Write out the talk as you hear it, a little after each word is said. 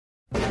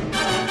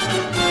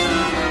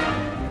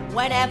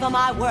Whenever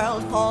my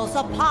world falls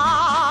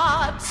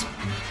apart,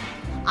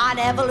 I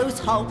never lose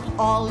hope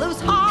or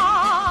lose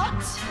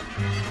heart.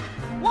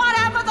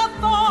 Whatever the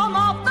form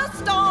of the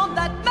storm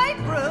that may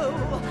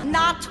brew,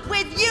 not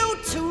with you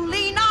to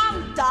lean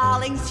on,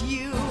 darlings,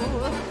 you.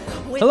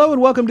 Hello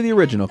and welcome to The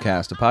Original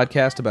Cast, a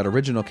podcast about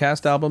original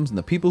cast albums and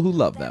the people who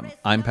love them.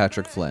 I'm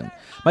Patrick Flynn.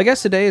 My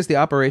guest today is the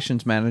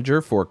operations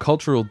manager for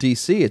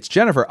CultralDC. It's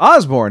Jennifer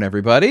Osborn,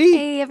 everybody.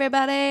 Hey,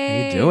 everybody.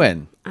 How you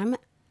doing? I'm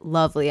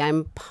lovely.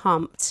 I'm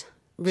pumped.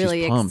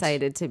 Really She's pumped.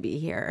 excited to be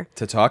here.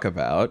 To talk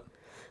about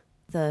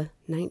The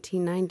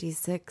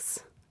 1996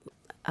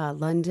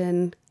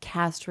 London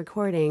cast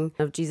recording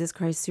of Jesus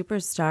Christ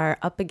Superstar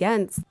up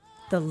against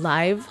the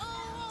live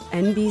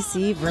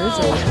NBC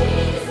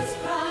version.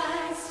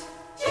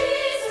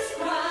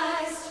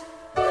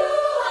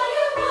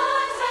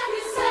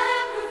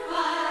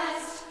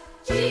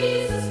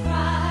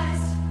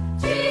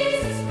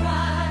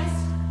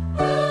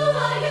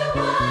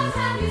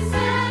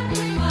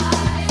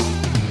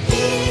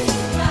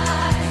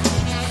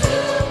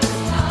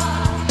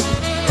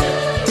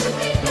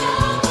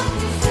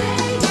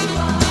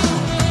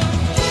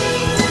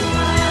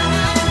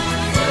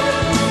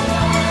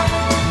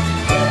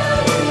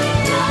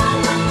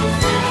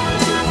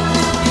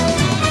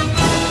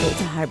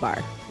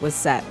 Bar was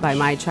set by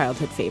my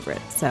childhood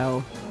favorite.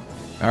 So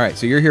all right,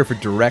 so you're here for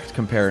direct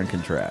compare and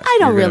contrast. I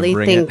don't really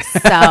think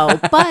so.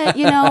 But,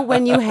 you know,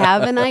 when you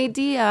have an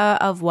idea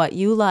of what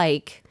you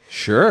like,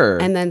 sure,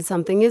 and then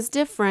something is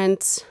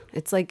different,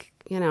 it's like,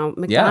 you know,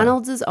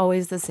 McDonald's is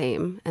always the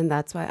same, and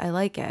that's why I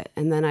like it.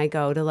 And then I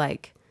go to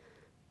like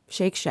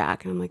Shake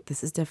Shack, and I'm like,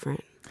 this is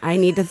different. I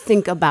need to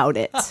think about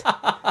it.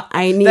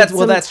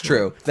 That's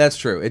true. That's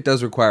true. It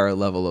does require a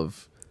level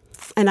of.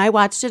 And I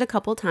watched it a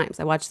couple times.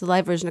 I watched the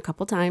live version a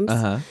couple times.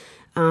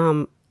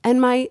 Uh-huh.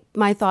 And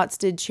my thoughts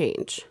did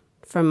change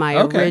from my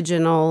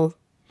original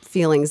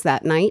feelings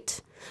that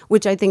night,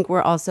 which I think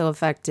were also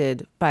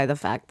affected by the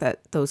fact that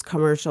those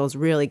commercials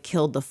really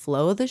killed the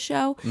flow of the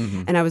show.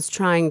 Mm-hmm. And I was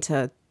trying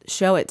to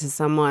show it to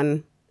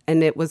someone,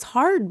 and it was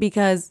hard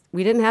because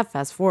we didn't have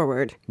fast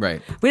forward.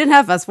 Right. We didn't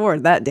have fast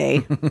forward that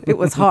day. It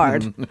was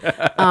hard.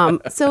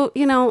 So,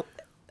 you know,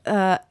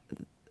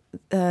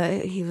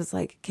 he was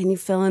like, can you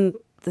fill in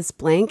this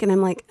blank? And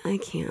I'm like, I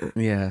can't.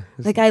 Yeah.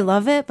 Like, I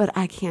love it, but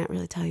I can't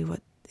really tell you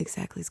what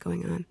exactly is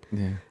going on.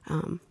 Yeah.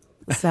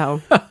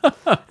 So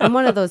I'm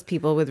one of those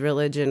people with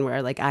religion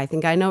where, like, I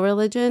think I know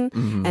religion,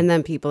 mm-hmm. and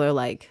then people are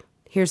like,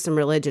 here's some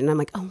religion. And I'm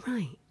like, oh,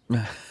 right.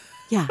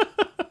 Yeah,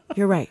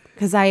 you're right.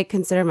 Because I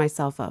consider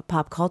myself a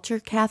pop culture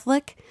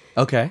Catholic.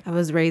 Okay. I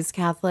was raised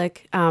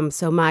Catholic.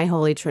 So my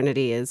holy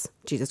trinity is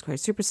Jesus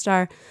Christ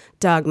Superstar,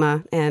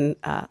 Dogma, and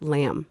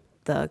Lamb.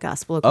 The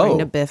Gospel According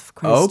to Biff,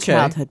 Christ's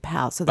Childhood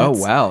Pal. So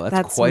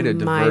that's quite a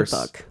diverse. My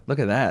book. Look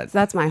at that. So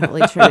that's my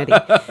Holy Trinity. I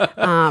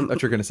thought you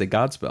were going to say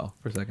Godspell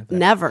for a second.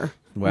 Never.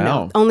 Wow.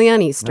 No, only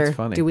on Easter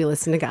do we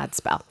listen to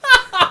Godspell.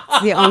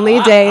 It's the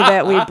only day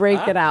that we break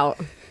it out.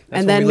 That's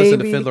and when then we maybe listen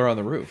to Fiddler on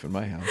the Roof in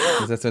my house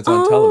because it's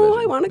on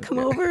television. I want to come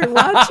over and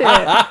watch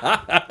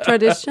it.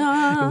 Tradition.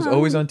 It was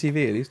always on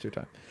TV at Easter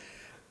time.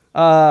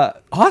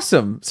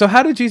 Awesome. So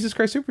how did Jesus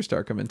Christ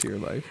Superstar come into your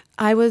life?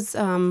 I was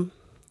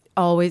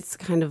always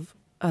kind of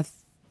a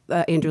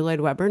Andrew Lloyd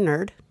Webber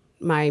nerd.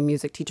 My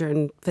music teacher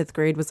in 5th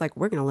grade was like,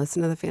 we're going to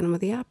listen to the Phantom of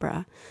the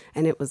Opera.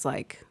 And it was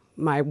like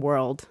my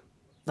world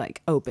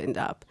like opened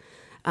up.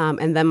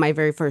 And then my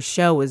very first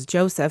show was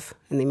Joseph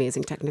and the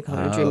Amazing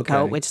Technicolor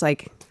Dreamcoat, which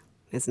like,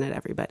 isn't it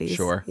everybody's?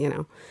 Sure.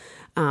 You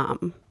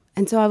know?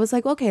 And so I was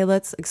like, okay,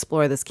 let's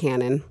explore this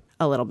canon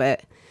a little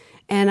bit.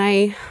 And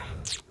I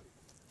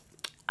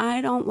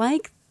don't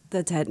like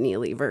the Ted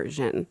Neely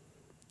version.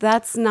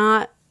 That's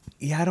not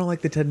Yeah, I don't like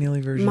the Ted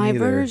Neely version my either.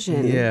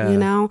 version, you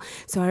know?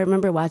 So I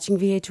remember watching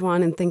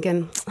VH1 and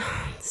thinking,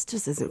 this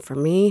just isn't for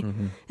me.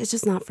 Mm-hmm. It's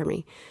just not for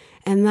me.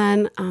 And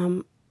then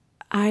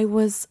I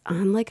was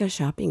on like a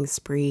shopping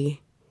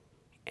spree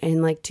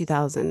in like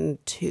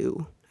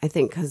 2002, I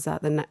think, because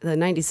the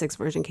 96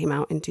 version came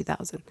out in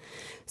 2000.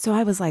 So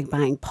I was like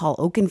buying Paul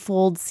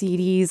Oakenfold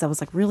CDs. I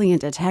was like really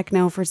into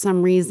techno for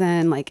some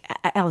reason. Like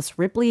Alice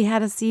Ripley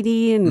had a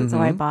CD, and so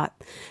I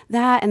bought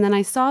that. And then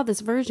I saw this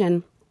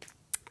version.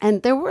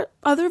 And there were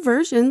other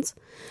versions,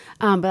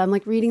 but I'm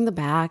like reading the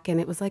back, and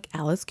it was like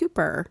Alice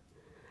Cooper.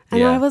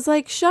 And I was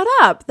like, shut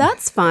up,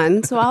 that's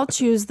fun. So I'll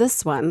choose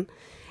this one.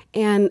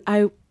 And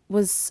I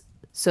was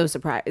so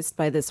surprised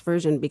by this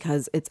version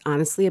because it's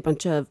honestly a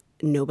bunch of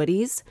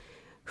nobodies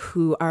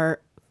who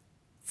are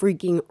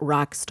freaking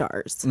rock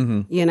stars.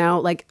 Mm-hmm. You know,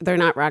 like they're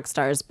not rock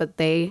stars, but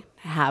they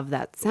have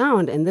that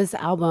sound. And this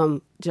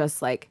album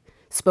just like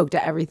spoke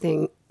to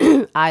everything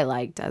I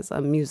liked as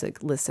a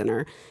music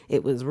listener.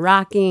 It was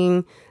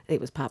rocking. It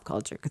was pop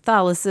culture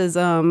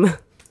Catholicism,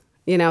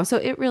 you know, so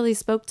it really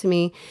spoke to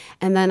me.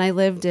 And then I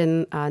lived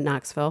in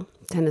Knoxville,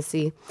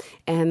 Tennessee,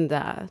 and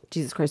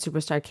Jesus Christ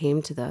Superstar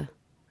came to the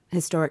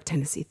historic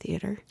Tennessee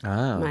Theater,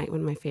 one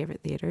of my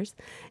favorite theaters,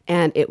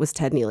 and it was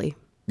Ted Neely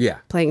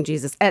playing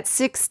Jesus at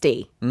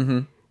 60. Mm-hmm.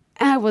 And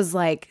I was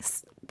like,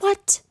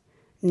 what?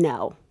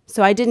 No.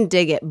 So I didn't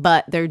dig it,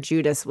 but their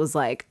Judas was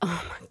like,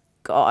 oh my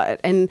God.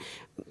 And,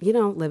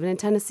 living in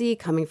Tennessee,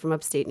 coming from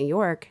upstate New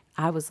York,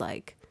 I was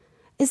like,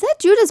 is that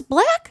Judas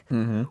Black?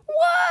 Mm-hmm.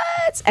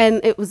 What?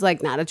 And it was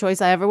like not a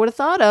choice I ever would have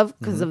thought of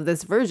because of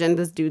this version.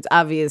 This dude's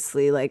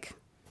obviously like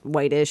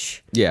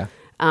whitish. Yeah.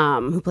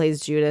 Who plays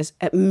Judas.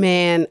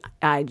 Man,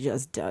 I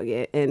just dug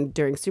it. And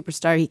during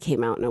Superstar, he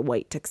came out in a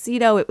white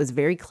tuxedo. It was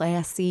very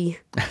classy.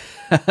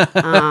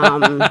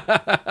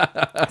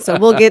 So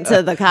we'll get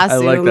to the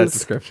costumes. I like that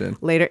description.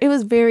 Later. It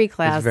was very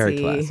classy. It's very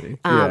classy.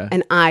 Yeah.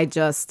 And I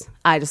just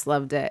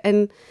loved it.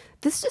 And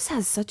this just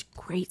has such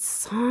great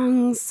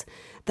songs.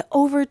 The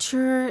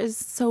overture is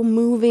so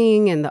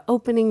moving, and the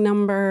opening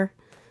number.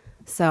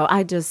 So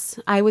I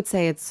would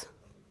say it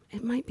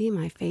might be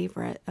my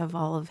favorite of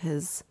all of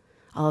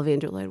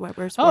Andrew Lloyd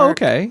Webber's work. Oh,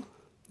 okay.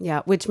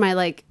 Yeah, which my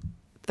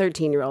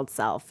 13-year-old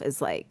self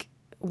is like,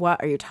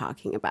 what are you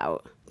talking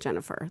about,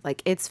 Jennifer?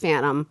 Like, it's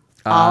Phantom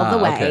all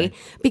the way. Okay.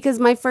 Because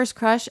my first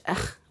crush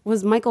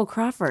was Michael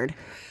Crawford.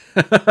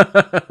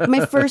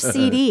 My first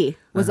CD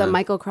was a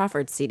Michael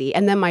Crawford CD.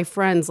 And then my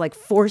friends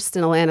forced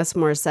an Alanis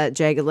Morissette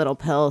Jagged Little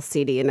Pill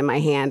CD into my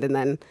hand. And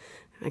then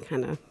I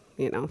kind of,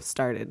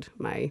 started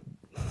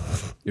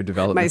your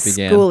development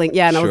began. Schooling.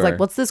 Yeah, and Sure. I was like,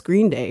 what's this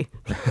Green Day?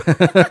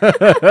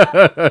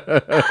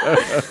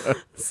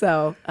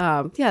 So,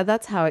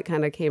 that's how it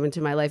kind of came into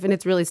my life. And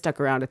it's really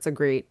stuck around. It's a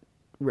great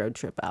road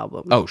trip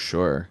album. Oh,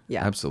 sure.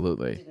 Yeah.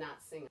 Absolutely. Did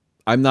not sing it.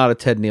 I'm not a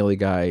Ted Neely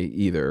guy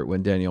either.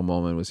 When Daniel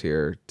Mulman was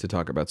here to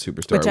talk about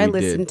Superstar, Which I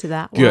listened to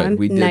that one.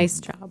 We did. Nice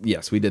job.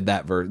 Yes, we did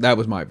that version. That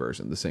was my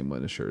version, the same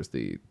one as sure as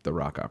the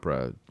rock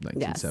opera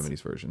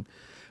 1970s version.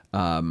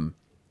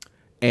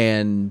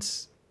 And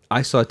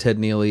I saw Ted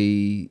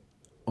Neely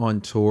on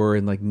tour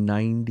in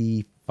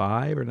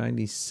 95 or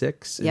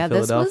 96 in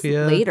Philadelphia. This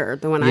was later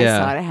than when I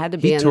saw it. It had to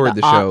be he in toured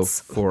the show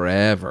aughts.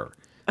 forever.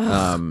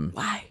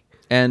 Why?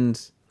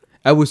 And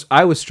I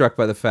was struck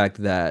by the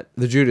fact that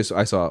the Judas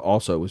I saw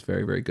also was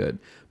very, very good,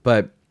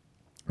 but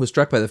was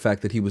struck by the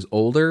fact that he was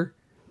older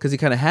because he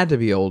kind of had to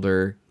be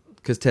older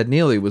because Ted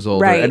Neely was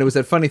older. Right. And it was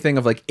that funny thing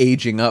of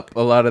aging up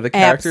a lot of the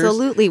characters.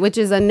 Absolutely, which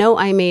is a note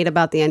I made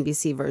about the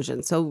NBC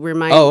version. So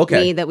remind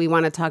me that we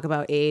want to talk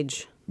about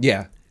age.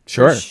 Yeah,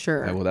 sure. For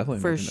sure. I will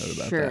definitely For make a note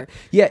about sure. that.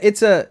 Yeah,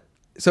 it's a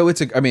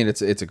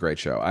great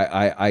show.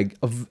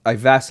 I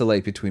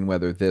vacillate between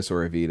whether this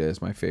or Evita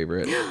is my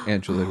favorite.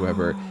 Andrew Lloyd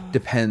Webber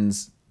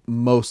depends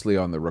mostly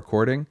on the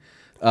recording.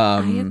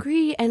 I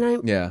agree,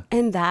 and Yeah.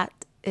 and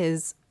that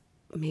is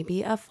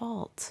maybe a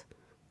fault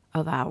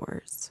of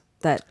ours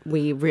that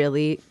we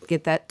really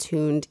get that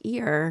tuned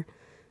ear,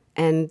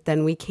 and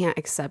then we can't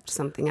accept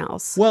something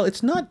else. Well,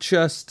 it's not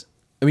just.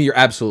 I mean, you're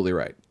absolutely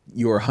right.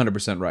 You are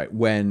 100% right.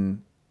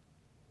 When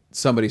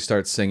somebody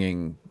starts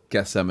singing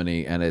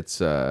Gethsemane and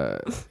it's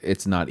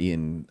not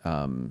Ian.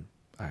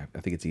 I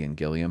think it's Ian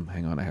Gilliam.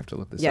 Hang on, I have to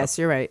look this up. Yes,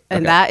 you're right.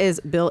 And Okay. that is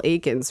Bill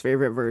Aiken's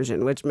favorite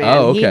version, which,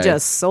 man, he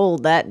just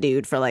sold that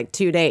dude for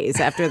 2 days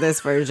after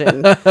this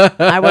version.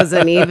 I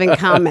wasn't even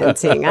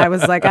commenting. I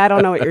was like, I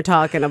don't know what you're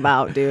talking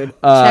about, dude.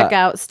 Check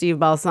out Steve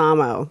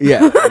Balsamo.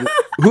 Yeah,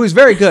 who is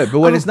very good. But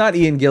when it's not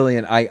Ian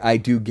Gilliam, I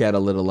do get a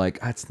little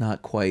that's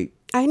not quite.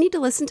 I need to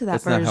listen to that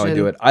That's version. not how I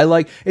do it.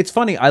 It's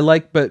funny.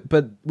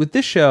 But with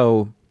this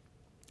show,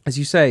 as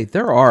you say,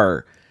 there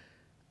are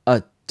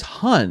a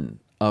ton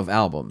of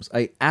albums,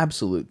 a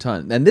absolute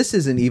ton. And this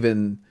isn't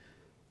even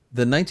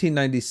the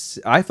 1990s.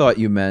 I thought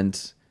you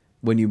meant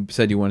when you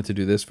said you wanted to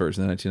do this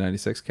version, the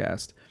 1996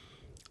 cast.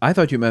 I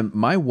thought you meant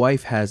my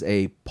wife has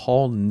a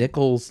Paul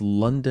Nichols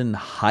London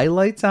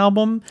Highlights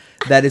album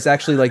that is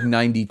actually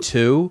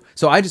 92.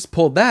 So I just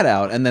pulled that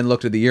out and then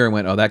looked at the year and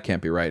went, oh, that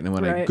can't be right. And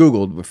when I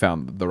Googled, we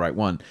found the right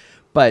one.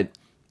 But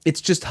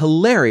it's just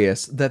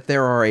hilarious that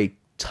there are a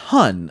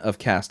ton of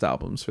cast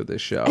albums for this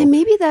show. And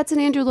maybe that's an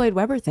Andrew Lloyd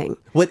Webber thing.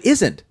 What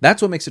isn't?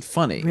 That's what makes it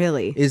funny.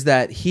 Really? Is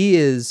that he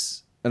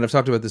is, and I've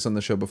talked about this on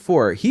the show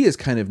before, he is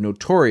kind of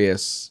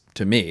notorious,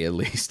 to me at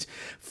least,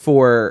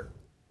 for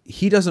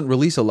he doesn't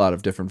release a lot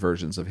of different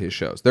versions of his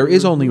shows. There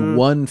is only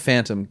one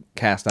Phantom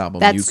cast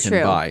album you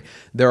can buy.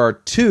 There are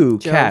two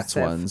Cats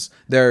ones.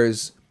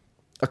 There's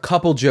a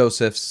couple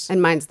Josephs.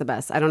 And mine's the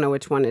best. I don't know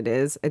which one it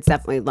is. It's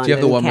definitely London. Do you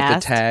have the one cast.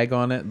 with the tag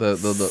on it?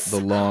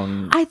 The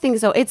long... I think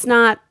so. It's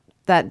not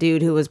that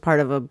dude who was part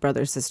of a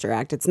brother-sister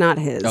act. It's not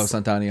his. Oh,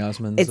 Santani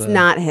Osman's? It's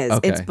not his.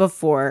 Okay. It's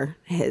before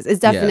his. It's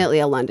definitely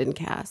a London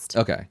cast.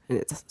 Okay. And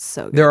it's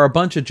so good. There are a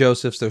bunch of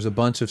Josephs. There's a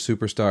bunch of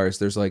superstars.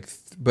 There's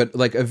but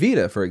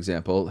Evita, for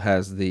example,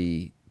 has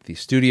the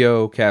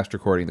studio cast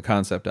recording, the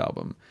concept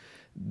album.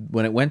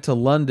 When it went to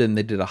London,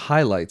 they did a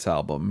highlights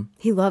album.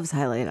 He loves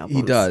highlight albums.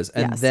 He does.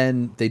 And Yes.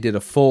 then they did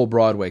a full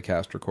Broadway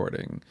cast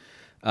recording.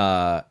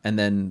 And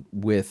then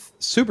with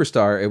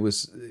Superstar, it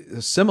was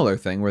a similar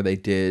thing where they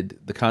did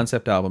the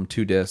concept album,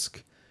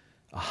 2-disc,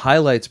 a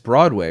highlights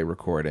Broadway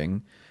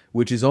recording,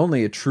 which is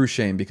only a true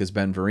shame because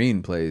Ben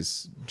Vereen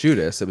plays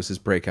Judas. It was his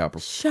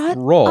breakout Shut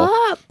role.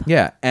 up.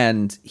 Yeah,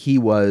 and he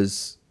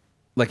was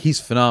like he's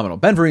phenomenal.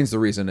 Ben Verene's the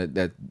reason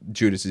that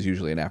Judas is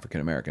usually an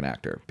African-American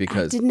actor,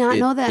 because I did not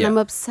know that. Yeah. I'm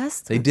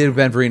obsessed They with did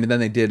Ben Verene, and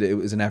then it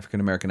was an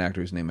African-American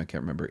actor whose name I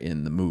can't remember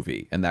in the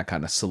movie, and that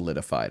kind of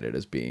solidified it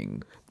as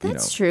being,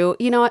 That's true.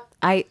 You know what?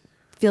 I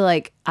feel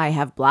like I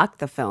have blocked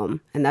the film,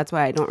 and that's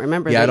why I don't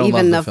remember Yeah, I that don't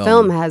even love the the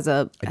film film. has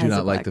a I do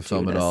not like the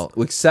film at all,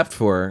 except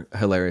for,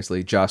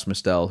 hilariously, Josh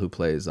Mistel, who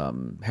plays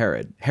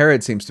Herod.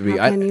 Herod seems to be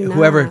How can you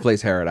whoever not?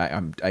 plays Herod.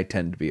 I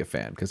tend to be a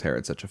fan because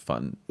Herod's such a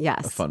fun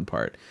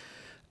part.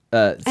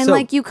 And so,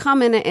 like you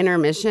come in at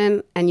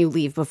intermission and you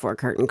leave before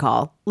curtain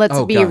call. Let's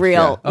oh, be gosh,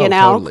 real, yeah. you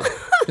know? Totally.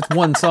 It's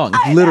one song,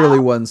 it's literally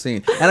one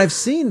scene. And I've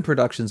seen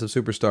productions of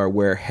Superstar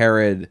where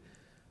Herod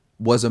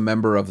was a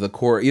member of the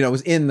core,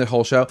 was in the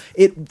whole show.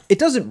 It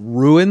doesn't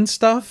ruin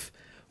stuff,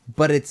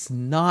 but it's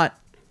not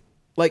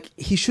like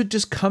he should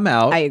just come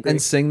out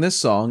and sing this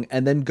song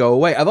and then go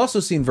away. I've also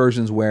seen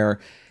versions where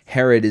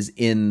Herod is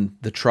in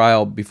the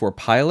trial before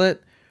Pilate.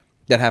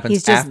 That happens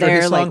He's just after there,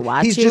 his song. like,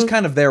 watching? He's just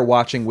kind of there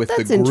watching with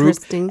That's the group.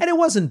 interesting. And it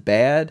wasn't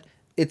bad.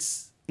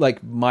 It's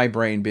like my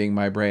brain being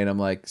my brain. I'm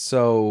like,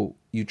 so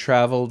you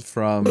traveled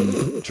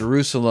from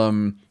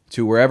Jerusalem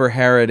to wherever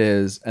Herod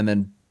is and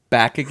then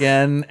back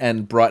again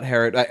and brought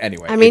Herod.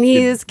 Anyway. I mean, he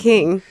is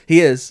king. He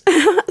is.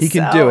 He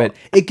can So- do it.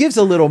 It gives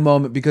a little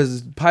moment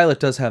because Pilate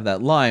does have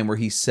that line where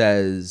he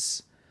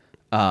says,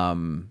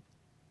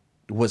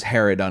 was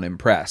Herod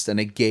unimpressed?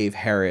 And it gave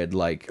Herod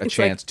like a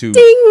chance to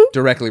ding!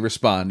 directly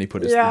respond. He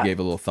put he gave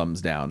a little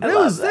thumbs down. That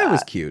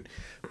was cute.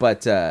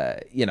 But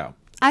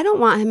I don't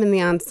want him in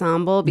the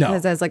ensemble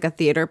because as like a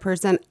theater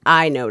person,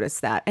 I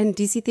noticed that. And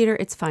DC Theater,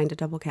 it's fine to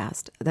double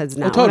cast. That's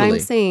not what I'm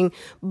saying.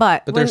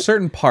 But there's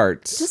certain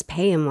parts. Just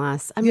pay him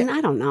less. I mean,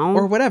 I don't know.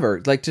 Or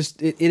whatever. Like,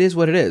 just, it is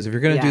what it is. If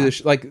you're going to do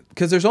this, like,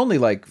 because there's only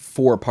like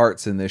 4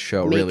 parts in this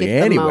show, really. it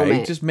the Anyway,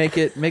 moment. just make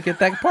it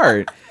that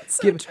part.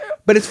 So true.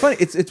 But it's funny.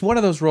 It's one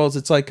of those roles.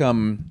 It's like,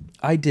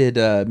 I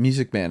did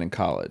Music Man in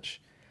college.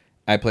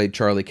 I played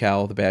Charlie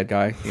Cowell, the bad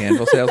guy, the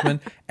anvil salesman.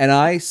 And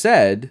I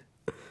said,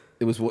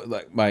 it was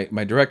like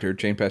my director,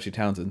 Jane Pesci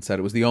Townsend, said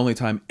it was the only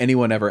time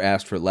anyone ever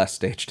asked for less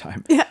stage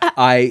time. Yeah.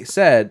 I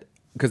said,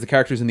 because the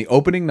character's in the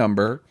opening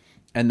number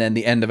and then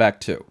the end of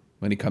Act 2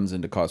 when he comes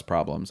in to cause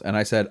problems. And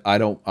I said,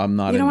 I'm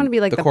not. You don't want to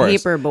be like the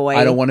chorus. paper boy.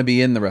 I don't want to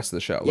be in the rest of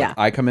the show. Like, Yeah.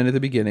 I come in at the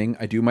beginning,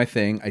 I do my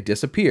thing, I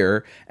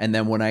disappear, and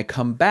then when I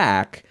come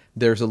back,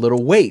 there's a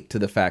little weight to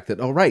the fact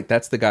that, oh, right,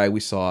 that's the guy we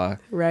saw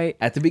Right.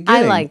 at the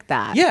beginning. I like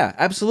that. Yeah,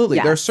 absolutely.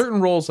 Yes. There are certain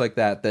roles like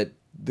that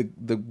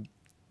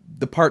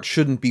the part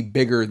shouldn't be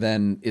bigger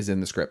than is in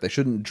the script. They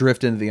shouldn't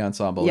drift into the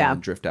ensemble and then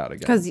drift out again.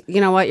 Because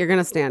you know what? You're going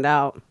to stand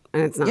out.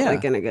 And it's not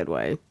like in a good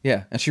way.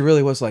 Yeah. And she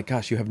really was like,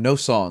 gosh, you have no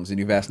songs and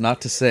you've asked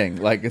not to sing.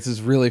 Like, this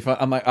is really fun.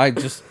 I'm like,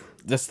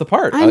 that's the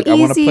part. I want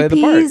to play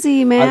the part.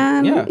 Easy,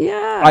 man.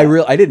 Yeah.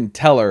 I didn't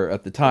tell her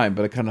at the time,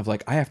 but I kind of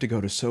like, I have to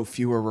go to so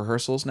fewer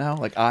rehearsals now.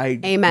 Like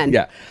Amen.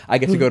 Yeah. I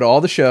get to go to all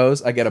the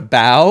shows. I get a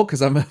bow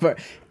because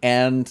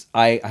and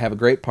I have a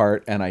great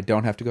part and I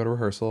don't have to go to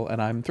rehearsal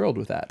and I'm thrilled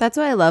with that. That's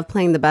why I love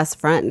playing the best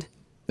friend.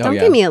 Don't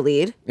yeah. give me a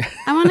lead.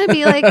 I want to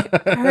be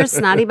like her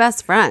snotty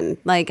best friend.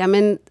 Like I'm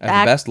in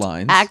best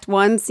lines. Act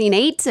 1, Scene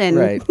 8, and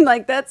Right.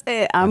 like that's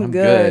it. I'm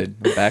good.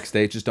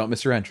 Backstage, just don't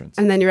miss your entrance.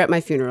 And then you're at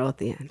my funeral at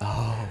the end.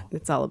 Oh,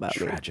 it's all about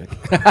tragic.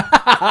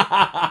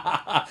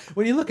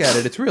 When you look at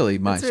it, it's really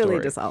my story. It's really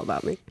story. just all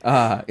about me.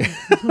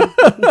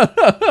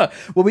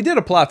 Well, we did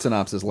a plot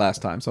synopsis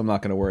last time, so I'm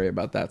not going to worry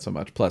about that so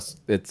much. Plus,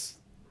 it's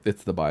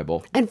the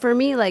Bible. And for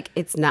me, like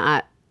it's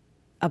not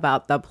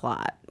about the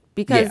plot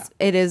because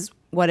it is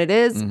what it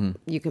is. Mm-hmm.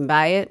 You can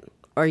buy it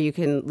or you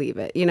can leave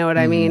it. You know what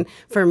I mean?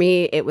 For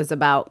me, it was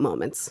about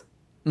moments.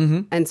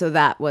 Mm-hmm. And so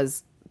that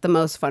was the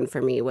most fun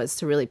for me, was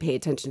to really pay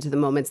attention to the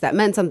moments that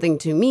meant something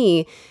to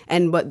me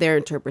and what their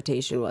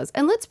interpretation was.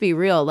 And let's be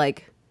real,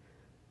 like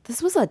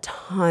this was a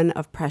ton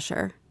of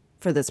pressure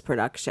for this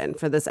production,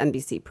 for this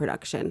NBC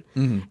production.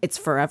 Mm-hmm. It's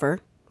forever,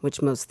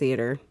 which most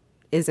theater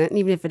isn't. And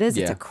even if it is,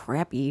 it's a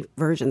crappy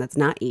version that's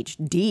not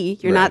HD.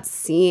 You're not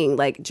seeing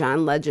like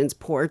John Legend's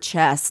poor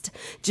chest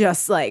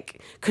just like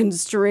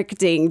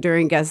constricting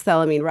during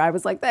Gethsemane, where I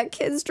was like, that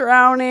kid's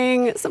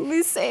drowning.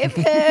 Somebody save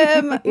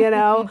him, you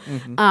know?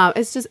 Mm-hmm.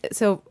 It's just,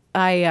 so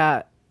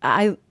I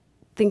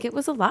think it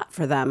was a lot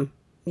for them,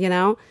 you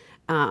know?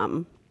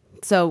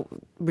 So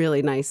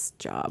really nice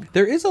job.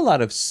 There is a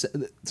lot of,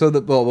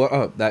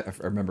 I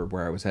remember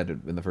where I was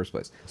headed in the first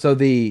place.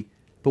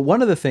 But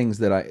one of the things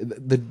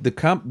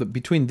that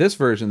between this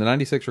version, the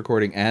 96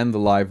 recording, and the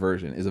live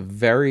version is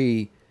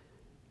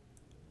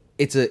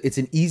it's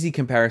an easy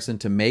comparison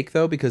to make,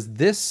 though, because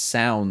this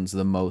sounds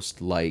the most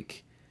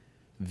like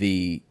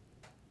the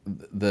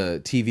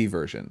TV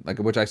version, like,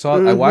 which I saw.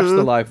 Mm-hmm. I watched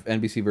the live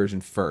NBC version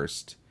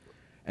first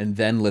and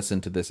then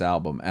listened to this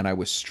album, and I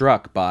was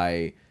struck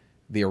by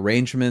the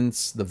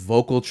arrangements, the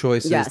vocal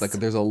choices. Yes. Like,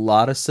 there's a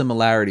lot of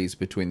similarities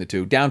between the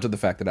two, down to the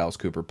fact that Alice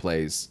Cooper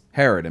plays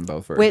Herod in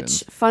both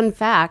versions. Which, fun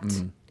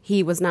fact,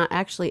 he was not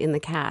actually in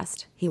the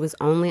cast. He was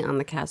only on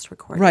the cast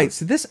recording. Right.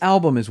 So this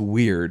album is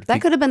weird.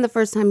 That could have been the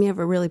first time he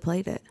ever really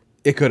played it.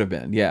 It could have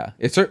been, yeah.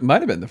 It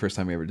might have been the first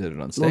time we ever did it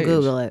on stage.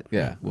 We'll Google it.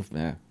 Yeah, we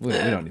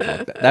don't need to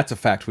look that. That's a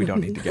fact we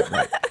don't need to get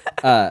right.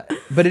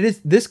 But it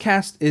is this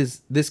cast,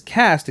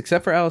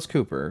 except for Alice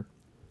Cooper,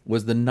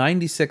 was the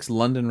 96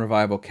 London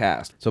revival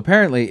cast. So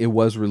apparently it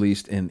was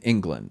released in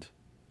England.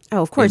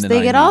 Oh, of course. The They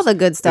 90s. get all the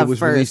good stuff first. It was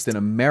first. released in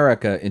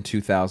America in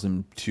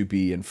 2000 to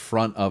be in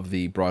front of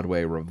the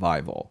Broadway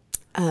revival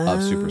of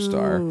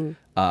Superstar,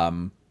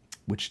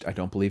 which I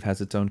don't believe has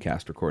its own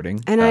cast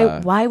recording.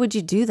 And why would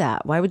you do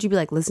that? Why would you be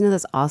like, listen to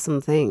this awesome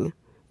thing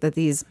that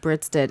these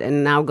Brits did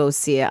and now go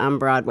see it on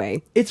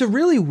Broadway? It's a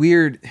really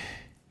weird...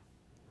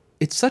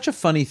 It's such a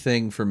funny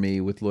thing for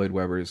me with Lloyd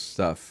Webber's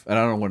stuff, and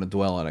I don't want to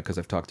dwell on it because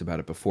I've talked about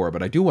it before,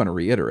 but I do want to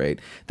reiterate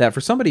that for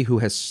somebody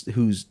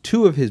whose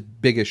two of his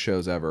biggest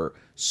shows ever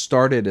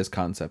started as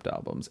concept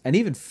albums, and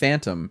even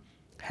Phantom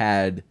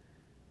had,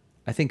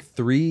 I think,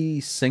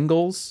 3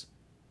 singles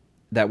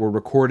that were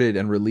recorded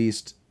and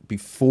released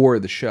before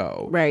the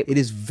show. Right. It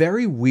is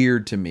very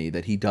weird to me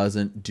that he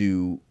doesn't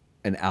do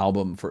an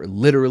album for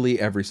literally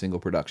every single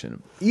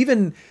production,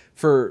 even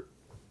for...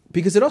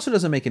 Because it also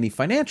doesn't make any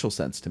financial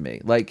sense to me.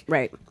 Like,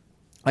 Right.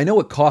 I know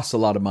it costs a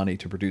lot of money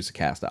to produce a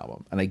cast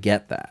album, and I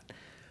get that.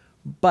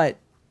 But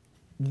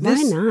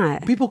Why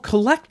not? People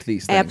collect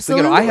these things.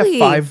 Absolutely. I have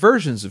 5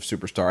 versions of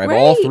Superstar. I have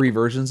all 3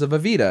 versions of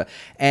Evita,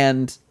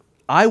 and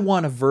I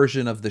want a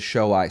version of the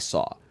show I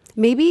saw.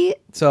 Maybe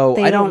So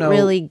they I don't don't know.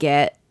 really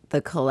get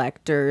the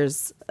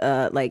collector's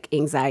like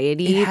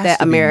anxiety It has that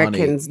to be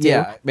Americans money. do.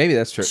 Yeah, maybe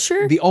that's true.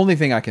 Sure. The only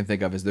thing I can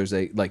think of is there's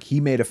he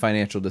made a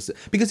financial decision,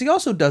 because he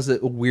also does a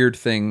weird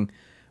thing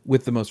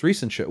with the most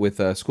recent show, with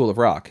School of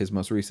Rock, his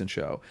most recent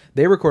show.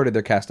 They recorded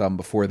their cast album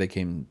before they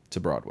came to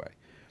Broadway,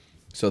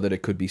 so that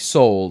it could be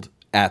sold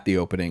at the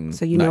opening.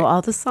 So you night. know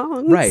all the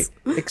songs. Right.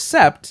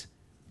 Except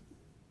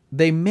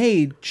they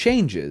made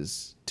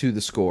changes to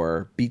the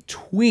score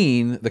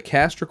between the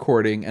cast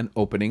recording and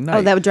opening night.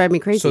 Oh, that would drive me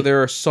crazy. So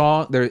there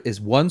is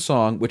one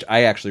song which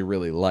I actually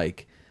really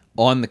like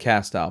on the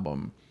cast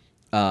album,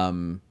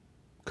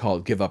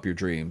 called "Give Up Your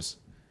Dreams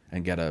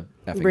and Get a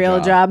Effing Real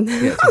Job.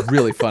 Yeah, it's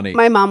really funny.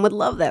 My mom would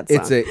love that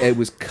song. It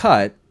was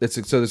cut.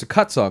 So there's a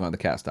cut song on the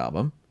cast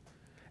album,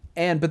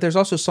 but there's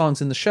also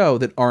songs in the show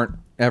that aren't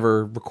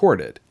ever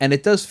recorded, and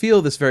it does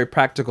feel this very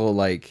practical,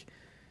 like,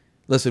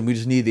 listen, we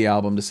just need the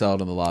album to sell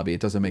it in the lobby. It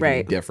doesn't make any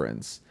Right.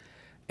 difference.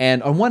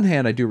 And on one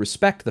hand, I do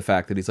respect the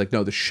fact that he's like,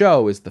 no, the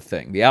show is the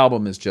thing. The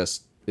album is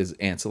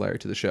ancillary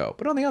to the show.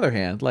 But on the other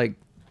hand, like,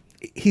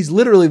 he's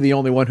literally the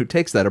only one who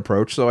takes that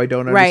approach, so I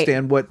don't Right.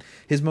 understand what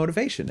his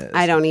motivation is.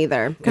 I don't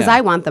either, because Yeah.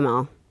 I want them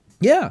all.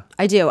 Yeah.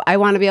 I do. I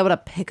want to be able to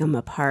pick them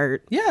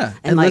apart. Yeah. And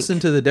And like,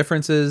 listen to the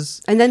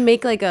differences. and then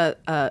make like a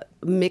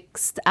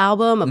mixed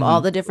album of Mm-hmm.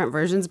 all the different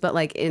versions, but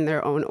like in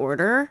their own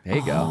order. There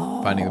you go.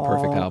 Finding the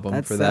perfect album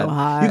that's for so that.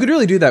 hot. You could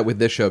really do that with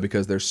this show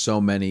because there's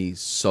so many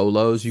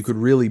solos. You could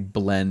really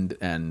blend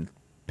and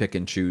pick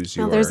and choose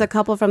your... Now, there's a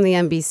couple from the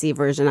NBC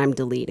version I'm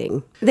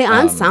deleting. The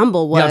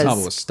ensemble was, The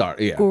ensemble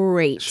was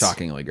great.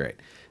 Shockingly great.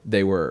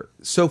 They were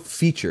so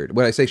featured.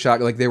 When I say shock,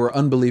 like, they were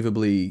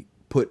unbelievably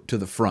put to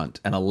the front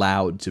and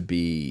allowed to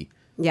be...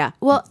 Yeah.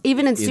 Well,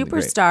 even in the great.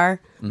 Superstar,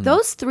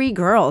 those 3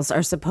 girls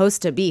are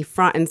supposed to be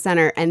front and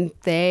center, and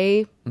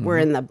they were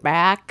in the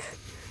back.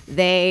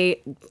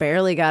 They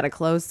barely got a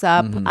close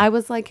up. I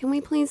was like, can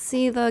we please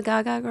see the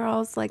Gaga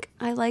girls? Like,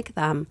 I like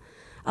them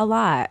a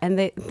lot. And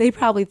they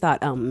probably thought,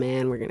 oh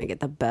man, we're going to get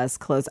the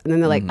best close. And then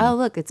they're like, oh,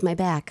 look, it's my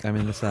back. I'm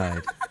in the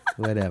side.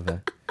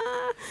 Whatever.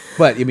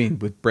 But, I mean,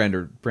 with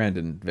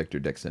Brandon Victor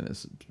Dixon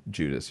as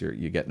Judas,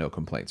 you get no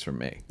complaints from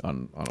me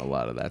on a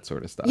lot of that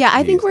sort of stuff. Yeah,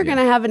 I think we're going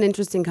to have an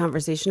interesting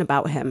conversation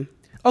about him.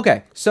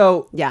 Okay,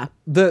 so Yeah.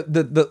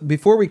 the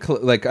before we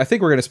I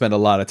think we're going to spend a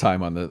lot of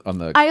time on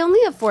the I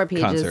only have 4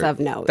 pages concert. of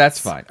notes. That's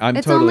fine.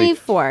 It's only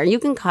 4. You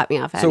can cut me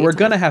off. So we're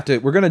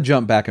gonna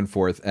jump back and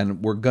forth,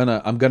 and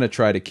I'm gonna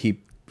try to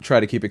keep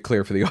it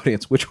clear for the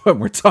audience which one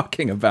we're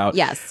talking about.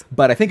 Yes.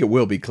 But I think it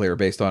will be clear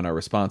based on our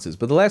responses.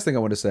 But the last thing I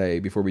want to say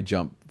before we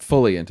jump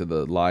fully into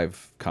the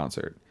live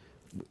concert,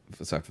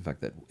 aside from the fact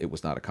that it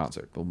was not a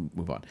concert, we'll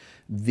move on.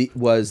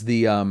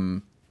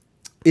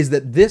 Is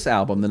that this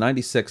album, the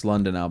 96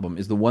 London album,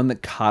 is the one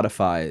that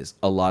codifies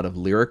a lot of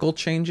lyrical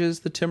changes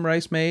that Tim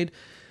Rice made,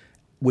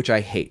 which I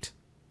hate.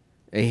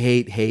 I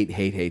hate.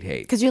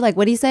 Because you're like,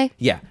 what do you say?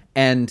 Yeah,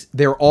 and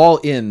they're all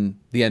in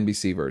the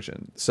NBC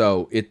version,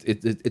 so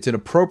it's an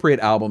appropriate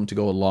album to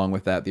go along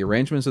with that. The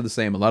arrangements are the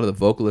same, a lot of the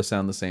vocalists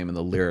sound the same, and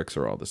the lyrics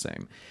are all the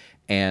same.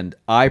 And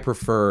I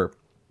prefer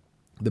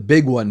the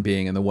big one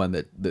being, and the one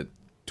that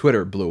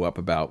Twitter blew up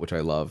about, which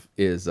I love,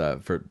 is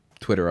for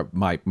Twitter,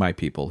 my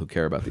people who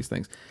care about these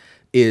things,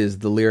 is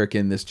the lyric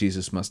in This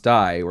Jesus Must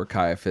Die, where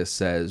Caiaphas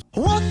says,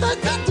 What they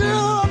can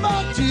do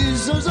about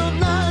Jesus of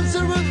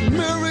Nazareth,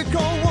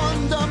 miracle,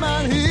 wonder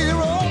man,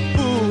 hero,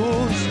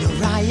 fools.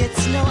 No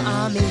riots, no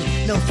army,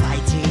 no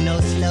fighting,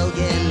 no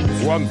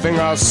slogans. One thing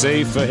I'll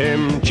say for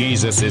him,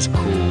 Jesus is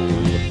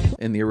cool.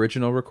 in the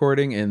original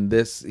recording. In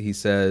this, he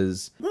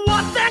says,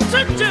 What there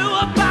to do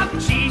about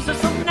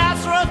Jesus of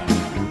Nazareth?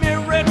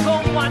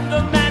 Miracle,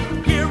 wonder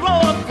man, hero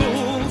of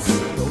fools.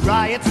 No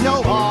riot riots,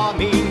 no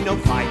army, no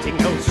fighting,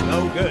 no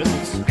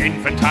slogans.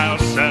 Infantile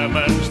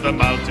sermons, the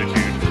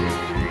multitude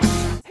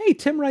rules. Hey,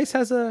 Tim Rice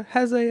has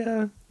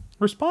a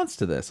response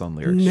to this on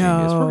Lyrics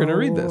Genius. We're going to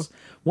read this.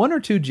 One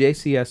or two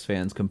JCS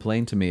fans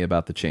complained to me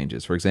about the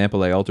changes. For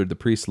example, I altered the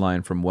priest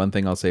line from "One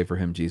thing I'll say for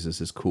him, Jesus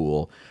is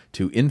cool"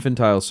 to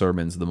 "Infantile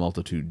sermons, the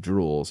multitude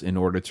drools" in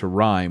order to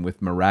rhyme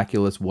with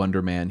 "Miraculous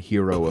Wonder Man,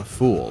 hero of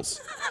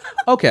fools."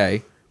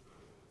 Okay.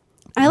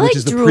 I like which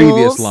is the drools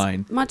previous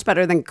line. much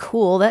better than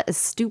cool. That is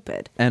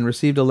stupid. And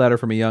received a letter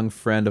from a young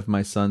friend of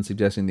my son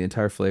suggesting the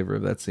entire flavor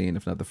of that scene,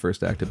 if not the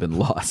first act, had been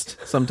lost.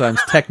 Sometimes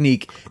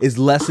technique is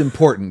less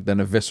important than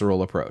a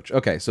visceral approach.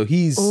 Okay, so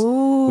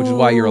which is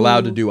why you're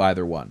allowed to do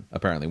either one.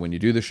 Apparently, when you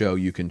do the show,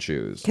 you can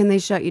choose. Can they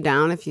shut you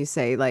down if you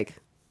say, like,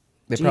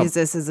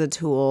 Jesus is a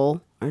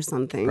tool or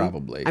something?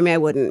 Probably. I mean, I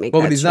wouldn't make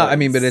Well, that but he's not. I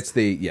mean, choice. but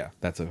it's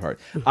that's a hard.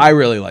 I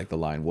really like the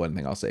line. One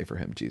thing I'll say for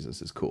him,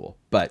 Jesus is cool,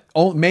 but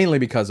mainly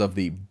because of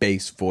the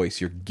bass voice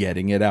you're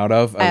getting it out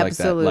of. I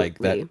Absolutely. like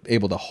that,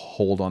 able to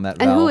hold on that.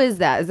 And vowel. who is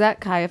that? Is that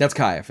Caiaphas? That's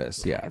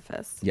Caiaphas. Yeah.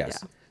 Caiaphas. Yes.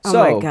 Yeah.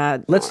 So, Oh my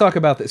God. let's talk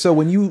about this. So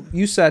when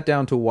you sat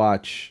down to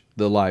watch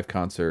the live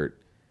concert,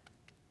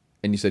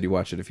 and you said you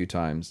watched it a few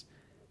times,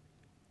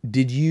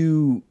 did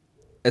you,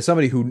 as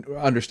somebody who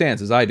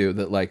understands, as I do,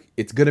 that like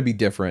it's going to be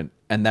different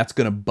and that's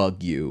going to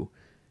bug you,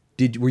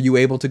 were you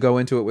able to go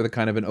into it with a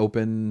kind of an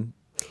open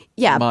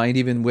mind,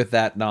 even with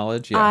that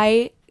knowledge? Yeah.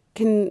 I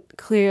can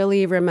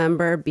clearly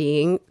remember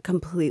being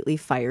completely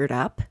fired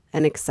up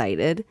and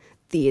excited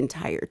the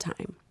entire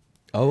time.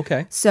 Oh,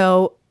 okay.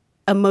 So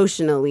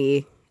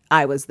emotionally,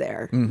 I was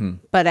there. Mm-hmm.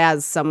 But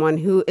as someone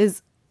who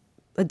is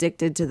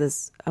addicted to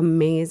this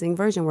amazing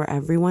version where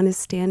everyone is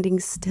standing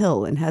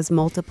still and has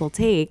multiple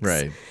takes,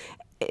 Right.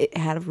 it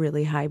had a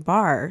really high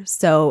bar.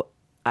 So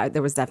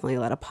there was definitely a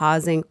lot of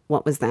pausing.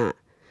 What was that?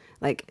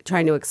 Like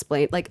trying to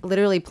explain, like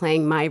literally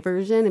playing my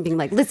version and being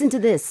like, listen to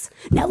this.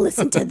 Now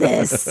listen to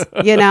this,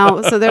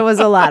 So there was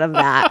a lot of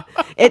that.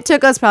 It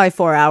took us probably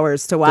 4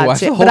 hours to watch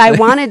the it, whole but I thing.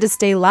 wanted to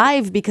stay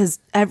live because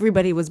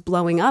everybody was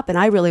blowing up and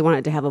I really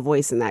wanted to have a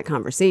voice in that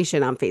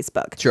conversation on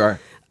Facebook. Sure.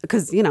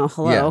 Because,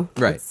 hello,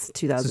 Yeah, right. it's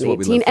This is what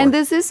we 2018. live for. And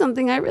this is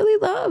something I really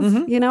love,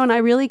 and I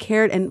really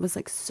cared and was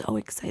like so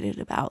excited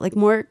about, like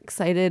more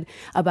excited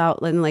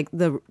about than like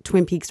the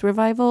Twin Peaks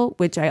revival,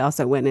 which I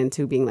also went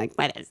into being like,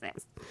 what is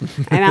this?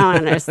 I don't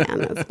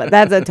understand this, but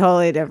that's a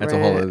totally different. That's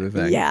a whole other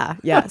thing. Yeah.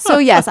 Yeah. So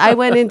yes, I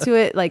went into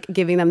it like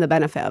giving them the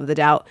benefit of the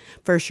doubt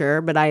for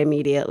sure, but I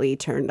immediately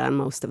turned on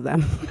most of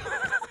them.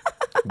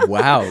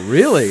 Wow.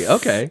 Really?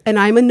 Okay. And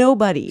I'm a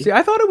nobody. See,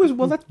 I thought it was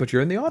but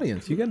you're in the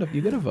audience. You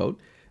get a vote.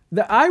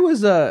 I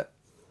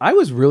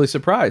was really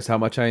surprised how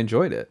much I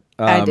enjoyed it.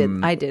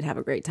 I did have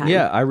a great time.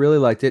 Yeah, I really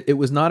liked it. It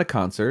was not a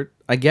concert.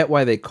 I get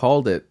why they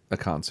called it a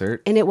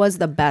concert. And it was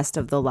the best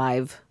of the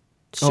live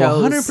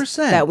shows 100%.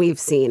 that we've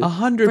seen.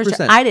 100%. For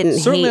sure. I didn't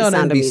Certainly hate on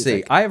Sound of NBC.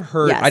 Music. I have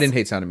heard. Yes. I didn't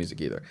hate Sound of Music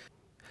either.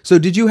 So,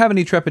 did you have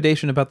any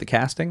trepidation about the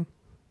casting?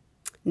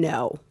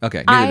 No.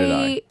 Okay, neither did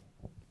I.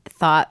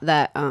 Thought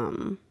that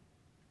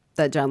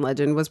that John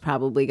Legend was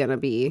probably going to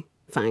be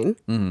fine.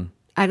 Mm-hmm.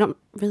 I don't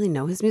really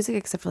know his music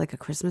except for like a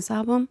Christmas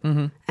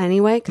album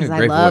anyway, because I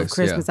great love voice,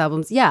 Christmas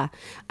albums. Yeah.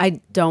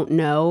 I don't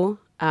know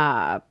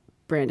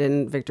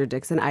Brandon Victor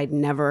Dixon. I'd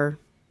never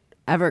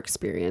ever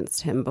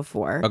experienced him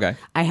before. Okay.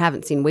 I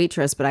haven't seen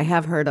Waitress, but I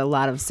have heard a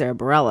lot of Sarah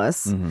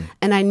Bareilles.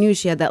 And I knew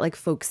she had that like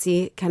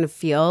folksy kind of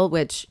feel,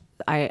 which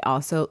I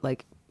also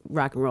like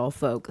rock and roll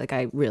folk. Like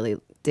I really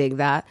dig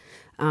that.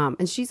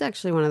 And she's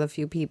actually one of the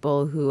few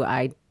people who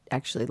I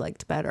actually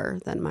liked better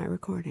than my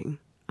recording.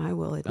 I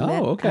will admit.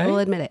 Oh, okay. I will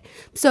admit it.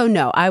 So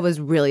no, I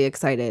was really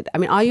excited. I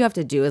mean, all you have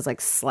to do is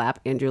like slap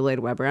Andrew Lloyd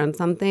Webber on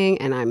something,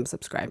 and I'm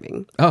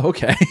subscribing. Oh,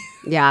 okay.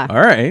 Yeah.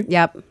 All right.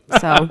 Yep.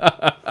 So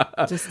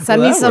just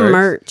send me that some works.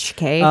 merch,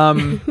 okay?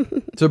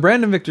 So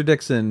Brandon Victor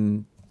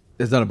Dixon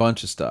has done a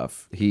bunch of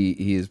stuff.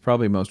 He is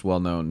probably most well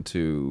known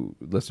to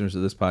listeners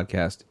of this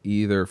podcast,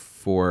 either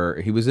for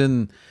he was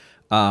in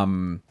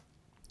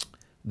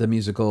the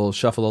musical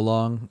Shuffle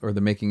Along, or the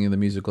making of the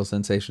musical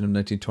sensation of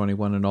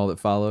 1921 and all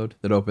that followed,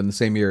 that opened the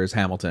same year as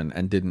Hamilton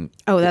and didn't.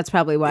 Oh, that's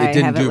probably why I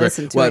haven't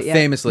listened to it yet.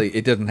 Famously,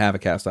 it doesn't have a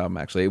cast album,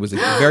 actually. It was a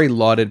very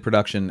lauded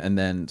production, and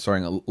then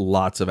starring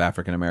lots of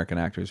African-American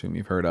actors whom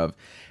you've heard of,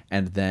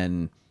 and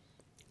then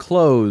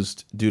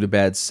closed due to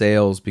bad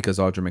sales because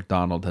Audra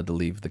McDonald had to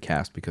leave the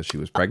cast because she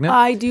was pregnant.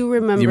 I do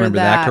remember you remember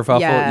that kerfuffle?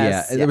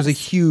 Yes, yeah. There was a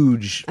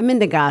huge... I'm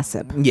into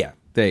gossip. Yeah,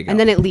 there you go. And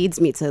then it leads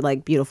me to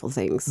like beautiful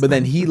things. But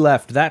then he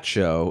left that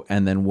show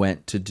and then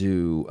went to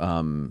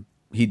do...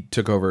 he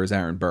took over as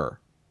Aaron Burr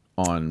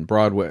on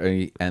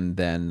Broadway, and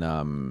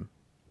then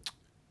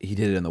he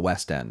did it in the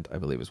West End, I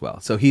believe, as well.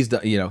 So he's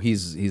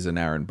he's an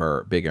Aaron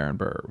Burr, big Aaron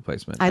Burr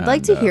replacement. I'd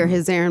like to hear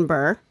his Aaron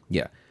Burr.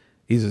 Yeah,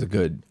 he's a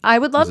good. I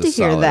would love to he's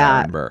a hear solid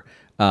that. Aaron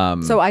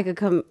Burr. So I could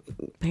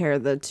compare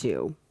the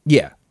two.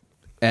 Yeah,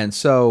 and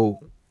so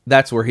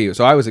that's where he was.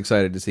 So I was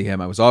excited to see him.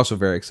 I was also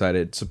very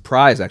excited,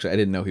 surprised actually. I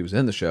didn't know he was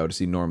in the show, to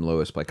see Norm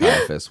Lewis play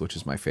Caiaphas, which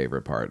is my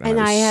favorite part. And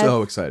I was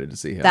so excited to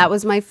see him. That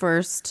was my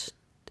first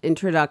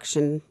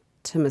introduction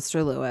to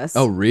Mr. Lewis.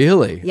 Oh,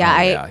 really?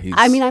 Yeah, Oh,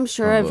 I mean, I'm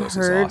sure I've Lewis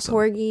is heard awesome.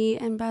 Porgy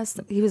and Bess.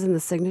 He was in the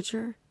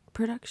Signature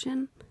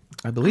production.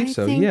 I believe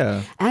so. think.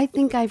 Yeah, I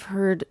think I've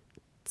heard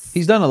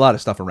he's done a lot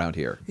of stuff around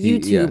here.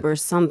 YouTube or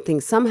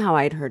something. Somehow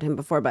I'd heard him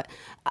before, but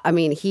I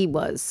mean, he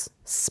was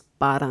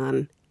spot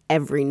on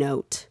every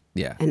note.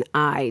 Yeah. And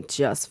I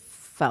just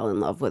fell in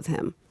love with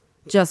him.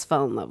 Just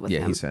fell in love with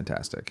him. Yeah, he's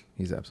fantastic.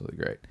 He's absolutely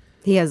great.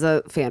 He has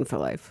a fan for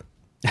life.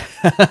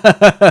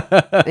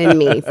 In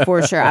me,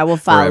 for sure. I will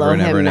follow Forever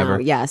and him ever and now. ever.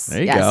 Yes. There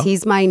you yes. go.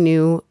 He's my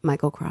new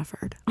Michael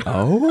Crawford.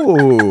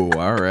 Oh,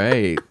 all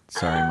right.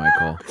 Sorry,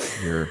 Michael.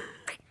 You're,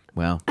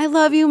 well, I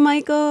love you,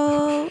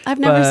 Michael. I've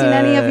never seen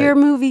any of your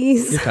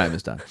movies. your time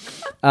is done.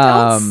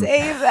 Don't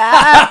say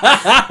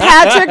that,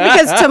 Patrick,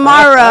 because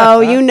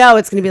tomorrow, you know,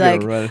 it's going to be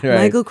like, right.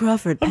 Michael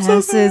Crawford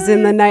passes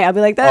in the night. I'll be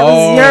like, that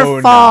was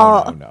your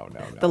fault. No.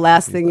 The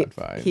last He's thing not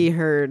fine. he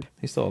heard.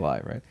 He's still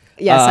alive, right?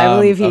 Yes, I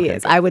believe he okay,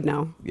 is. good. I would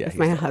know Yeah, if he's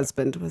my still alive.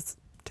 husband was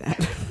dead.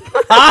 Good.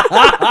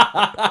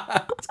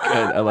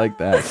 I like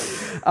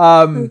that.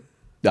 I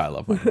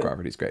love Michael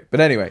Crawford. He's great.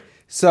 But anyway,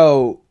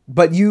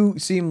 but you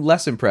seem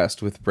less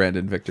impressed with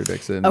Brandon Victor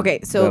Dixon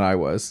than I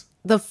was.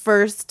 The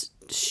first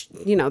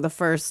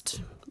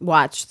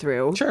watch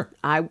through. Sure.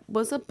 I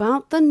was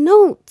about the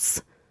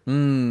notes.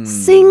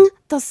 Sing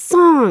the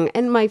song.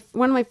 And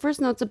one of my first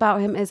notes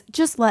about him is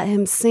just let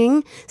him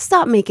sing.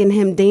 Stop making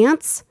him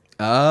dance.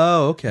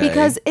 Oh, okay.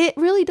 Because it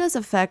really does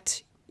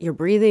affect your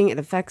breathing. It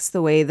affects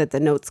the way that the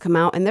notes come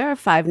out. And there are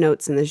 5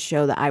 notes in this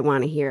show that I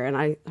want to hear. And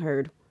I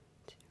heard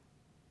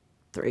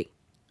 3.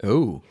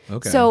 Oh,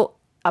 okay. So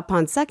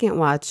upon second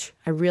watch,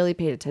 I really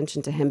paid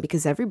attention to him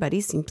because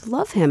everybody seemed to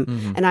love him.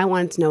 Mm-hmm. And I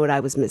wanted to know what I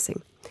was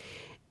missing.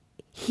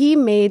 He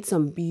made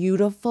some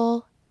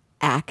beautiful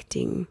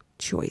acting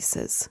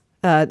choices.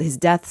 His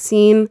death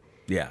scene,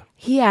 yeah.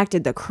 he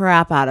acted the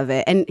crap out of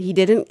it. And he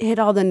didn't hit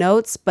all the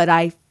notes, but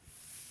I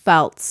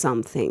felt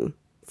something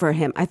for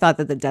him. I thought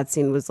that the death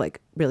scene was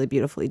like really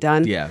beautifully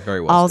done. Yeah,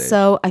 very well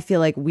Also, I feel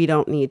like we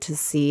don't need to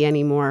see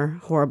any more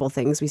horrible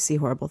things. We see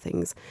horrible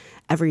things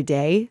every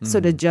day.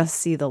 So to just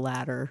see the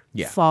ladder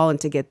fall and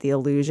to get the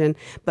illusion.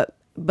 But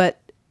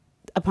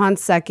upon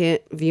second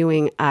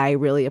viewing, I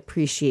really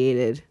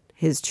appreciated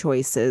his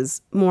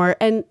choices more.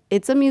 And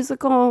it's a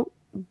musical,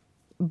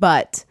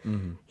 but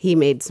he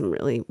made some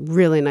really,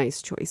 really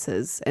nice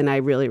choices. And I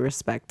really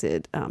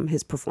respected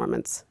his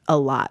performance a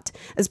lot,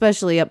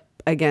 especially up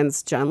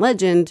against John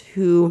Legend,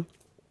 who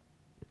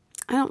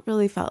I don't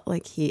really felt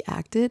like he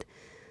acted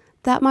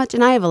that much.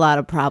 And I have a lot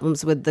of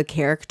problems with the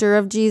character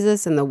of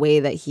Jesus and the way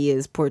that he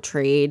is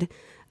portrayed,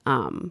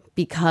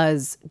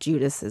 because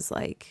Judas is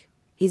like,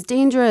 he's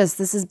dangerous.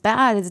 This is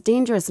bad. It's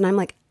dangerous. And I'm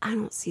like, I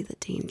don't see the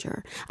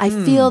danger. I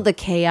feel the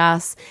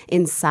chaos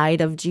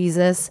inside of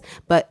Jesus,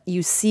 but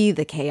you see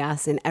the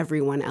chaos in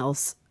everyone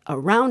else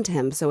around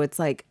him. So it's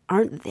like,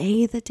 aren't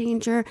they the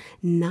danger,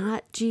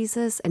 not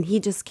Jesus? And he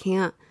just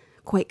can't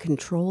quite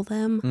control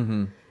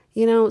them,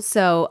 you know?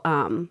 So,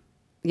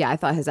 yeah, I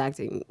thought his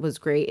acting was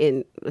great,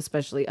 and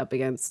especially up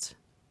against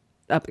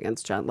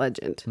John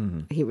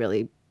Legend. He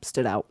really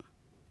stood out.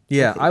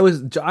 Yeah, I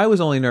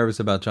was only nervous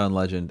about John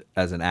Legend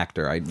as an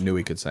actor. I knew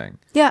he could sing.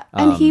 Yeah,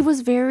 and he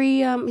was very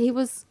he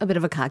was a bit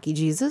of a cocky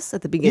Jesus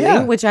at the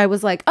beginning, which I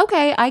was like,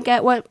 okay, I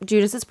get what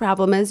Judas's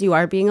problem is. You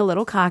are being a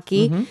little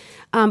cocky,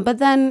 but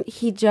then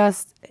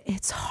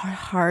it's a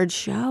hard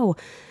show,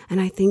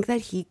 and I think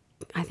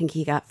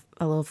he got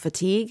a little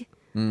fatigue.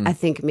 I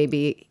think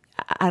maybe,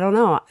 I don't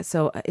know.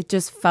 So it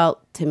just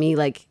felt to me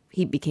like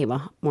he became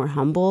a more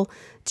humble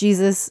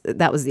Jesus.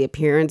 That was the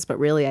appearance, but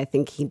really I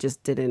think he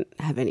just didn't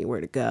have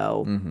anywhere to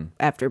go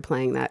after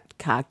playing that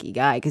cocky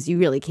guy, because you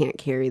really can't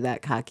carry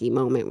that cocky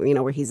moment, you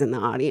know, where he's in the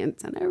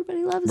audience and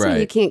everybody loves him.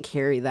 You can't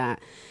carry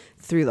that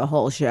through the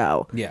whole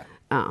show. Yeah.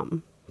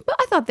 But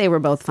I thought they were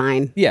both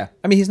fine. Yeah.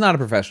 I mean, he's not a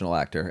professional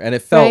actor, and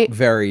it felt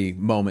very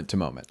moment to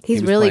moment.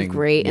 He's really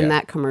great in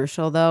that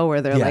commercial, though,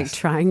 where they're like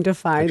trying to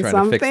find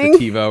something. To fix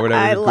the TiVo or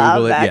whatever. I Google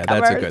love it. that Yeah,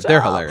 that's a good.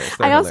 They're hilarious.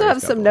 I also have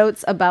some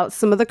notes about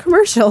some of the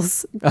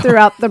commercials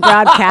throughout the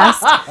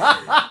broadcast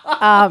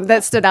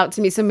that stood out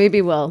to me. So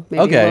maybe we'll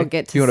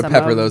get to. You want to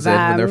pepper those in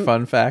when they're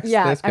fun facts?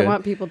 Yeah, that's good. I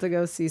want people to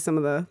go see some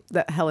of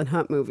that Helen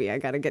Hunt movie. I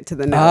got to get to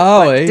the notes.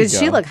 Oh, there you did go.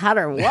 she look hot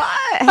or what?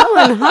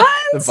 Helen Hunt?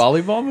 The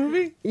volleyball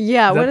movie?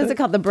 Yeah. What is it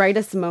called? The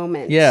Brightest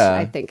Moment. Yeah,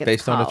 I think it's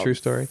based on a called. true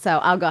story. So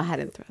I'll go ahead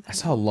and throw that. I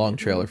saw a long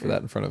trailer for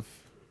that in front of.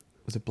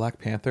 Was it Black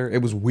Panther?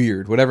 It was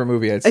weird. Whatever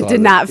movie I saw, It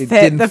did not fit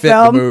didn't the fit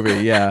film. the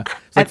movie. Yeah,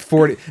 it's like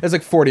 40. It's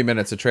like 40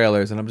 minutes of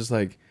trailers, and I'm just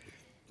like.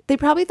 They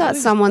probably thought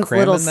just someone's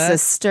little cramming that?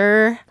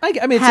 sister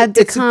I mean, had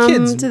it's to a come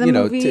kids, to the a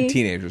movie.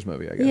 teenager's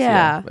movie, I guess.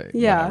 Yeah, Like,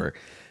 yeah.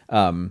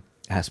 Whatever.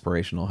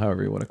 Aspirational,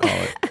 however you want to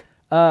call it.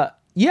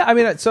 Yeah, I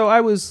mean, so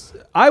I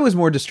was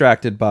more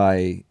distracted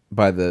by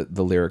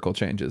the lyrical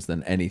changes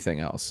than anything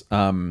else.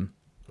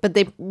 But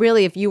they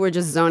really, if you were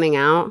just zoning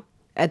out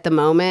at the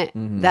moment,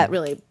 that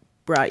really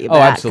brought you Oh,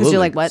 back. absolutely. You're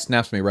like, what?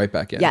 Snaps me right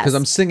back in. Yes. Because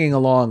I'm singing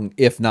along,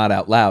 if not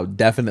out loud,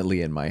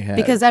 definitely in my head.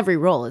 Because every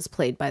role is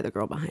played by the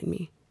girl behind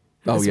me.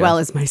 as well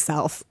as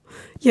myself.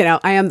 You know,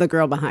 I am the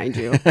girl behind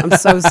you. I'm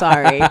so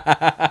sorry.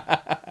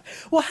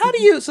 Well, how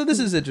do you? So this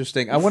is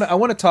interesting. I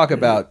want to talk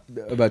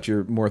about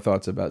your more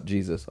thoughts about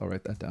Jesus. I'll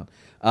write that down.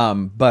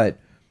 But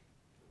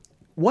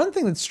one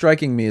thing that's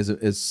striking me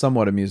is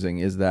somewhat amusing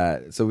is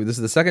that this is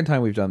the second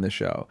time we've done this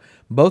show.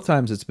 Both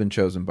times it's been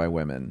chosen by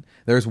women.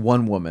 There's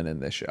one woman in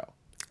this show,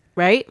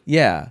 Right?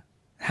 Yeah.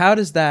 How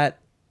do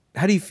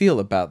you feel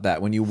about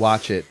that when you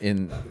watch it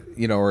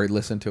or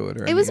listen to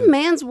it? Or It was a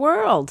man's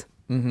world.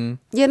 Mm-hmm.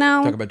 You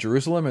know, talk about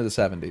Jerusalem or the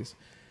 70s.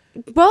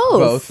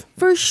 Both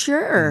for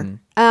sure.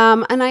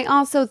 And I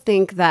also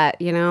think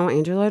that,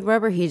 Andrew Lloyd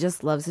Webber, he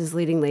just loves his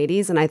leading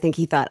ladies. And I think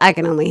he thought, I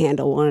can only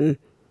handle one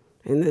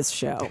in this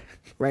show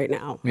right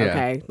now. Yeah.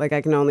 Okay. Like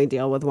I can only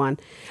deal with one.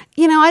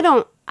 I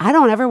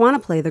don't ever want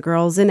to play the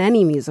girls in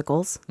any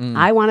musicals.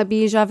 I want to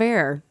be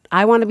Javert.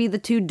 I want to be the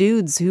two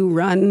dudes who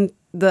run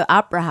the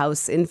opera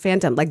house in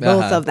Phantom, like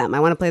both of them. I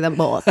want to play them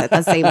both at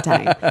the same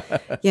time.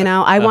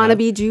 I want to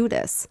be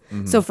Judas.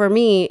 So for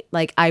me,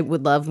 like I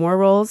would love more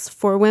roles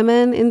for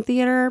women in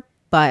theater,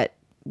 but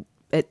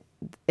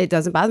it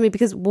doesn't bother me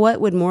because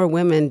what would more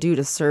women do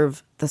to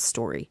serve the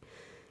story?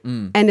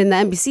 And in the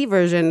NBC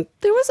version,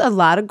 there was a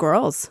lot of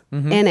girls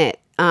in it.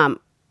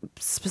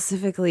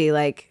 Specifically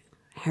like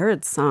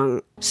Herod's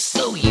song.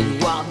 So you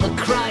are the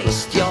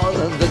Christ, you're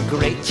the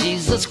great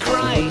Jesus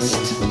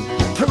Christ.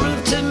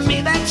 Prove to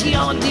me that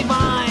you're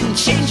divine.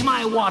 Change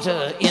my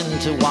water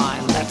into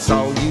wine. That's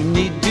all you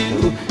need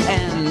do,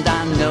 and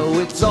I know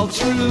it's all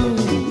true.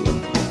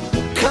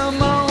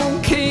 Come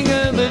on, King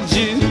of the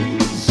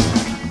Jews.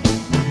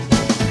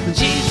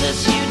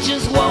 Jesus, you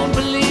just won't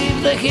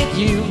believe the hit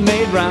you've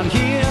made round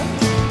here.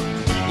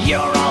 You're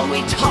all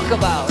we talk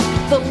about,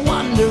 the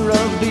wonder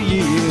of the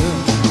year.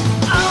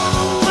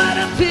 Oh, what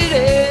a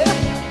pity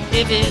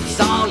if it's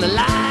all a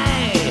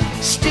lie.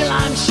 Still,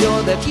 I'm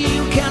sure that you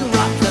can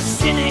rock the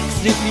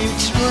cynics if you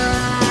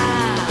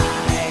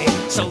try.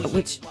 So,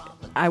 Which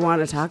I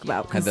want to talk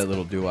about. Had 'Cause that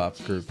little doo-wop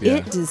group. Yeah.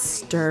 it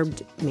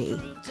disturbed me.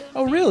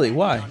 Oh, really?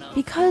 Why?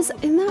 Because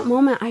in that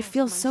moment, I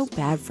feel so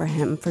bad for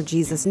him, for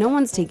Jesus. No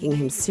one's taking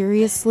him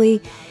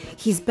seriously.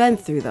 He's been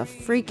through the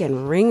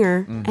freaking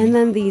ringer. And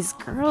then these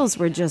girls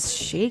were just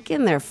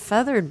shaking their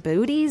feathered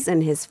booties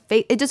in his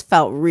face. It just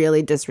felt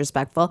really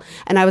disrespectful.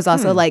 And I was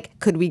also like,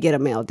 could we get a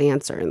male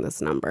dancer in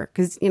this number?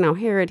 Because,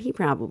 Herod, he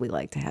probably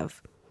liked to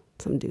have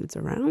some dudes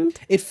around.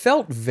 It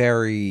felt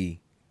very...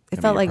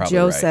 It felt like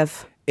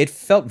Joseph. Right. It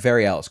felt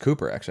very Alice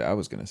Cooper, actually, I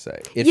was going to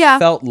say. It Yeah.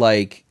 felt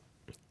like...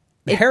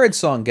 The Herod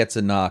song gets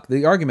a knock.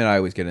 The argument I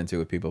always get into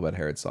with people about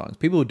Herod songs,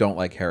 people who don't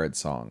like Herod's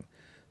song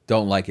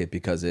don't like it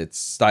because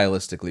it's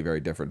stylistically very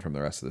different from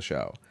the rest of the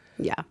show.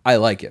 Yeah. I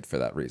like it for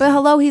that reason. But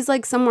hello, he's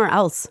like somewhere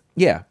else.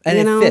 Yeah, and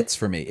You it know? fits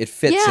for me. It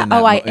fits Yeah. in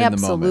that I in the moment.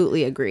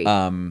 absolutely agree.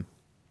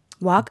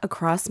 Walk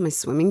across my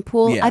swimming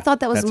pool. Yeah, I thought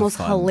that was that's the a most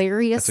fun-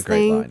 hilarious that's a great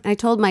thing. line. I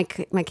told my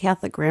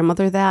Catholic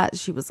grandmother that.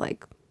 She was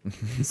like,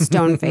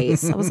 stone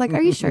face. I was like,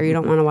 are you sure you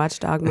don't want to watch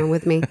Dogma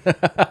with me?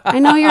 I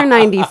know you're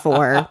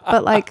 94,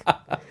 but like,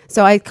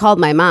 so I called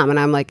my mom and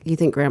I'm like, you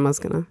think grandma's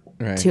going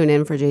to tune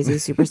in for Jay-Z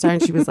Superstar?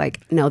 And she was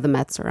like, no, the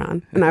Mets are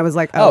on. And I was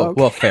like, oh,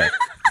 okay. Well, fair.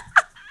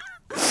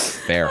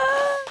 Fair.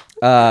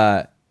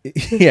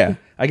 Yeah,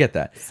 I get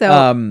that.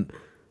 So-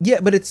 yeah,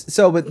 but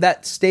but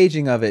that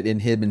staging of it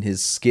in him and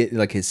his skin,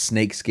 like his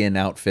snakeskin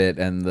outfit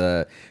and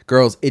the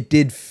girls, it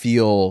did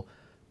feel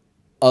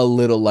a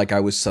little like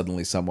I was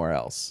suddenly somewhere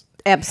else.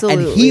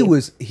 Absolutely.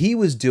 And he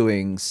was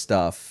doing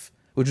stuff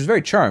which was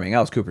very charming.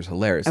 Alice Cooper's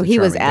hilarious. Oh, he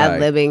was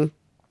ad-libbing.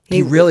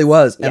 He really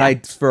was. Yeah. And I,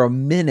 for a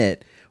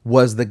minute,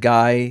 was the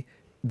guy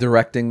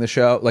directing the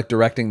show, like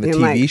directing the Being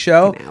TV like,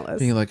 show, "Fucking Alice."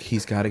 being like,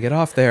 he's got to get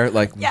off there.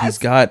 Like, Yes.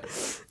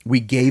 we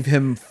gave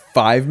him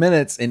 5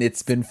 minutes and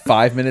it's been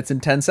 5 minutes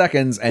and 10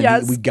 seconds and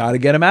Yes. we got to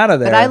get him out of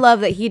there. But I love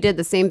that he did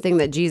the same thing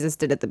that Jesus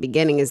did at the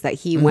beginning, is that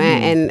he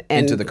went and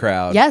Into the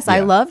crowd. Yes, I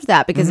Yeah. loved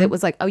that because it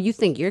was like, oh, you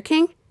think you're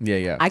king?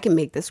 Yeah. I can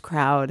make this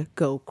crowd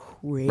go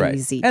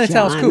crazy. And it's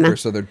Alice John. Cooper,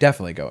 so they're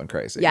definitely going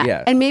crazy.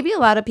 Yeah. And maybe a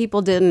lot of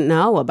people didn't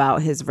know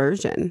about his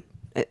version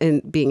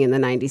and being in the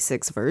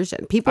 96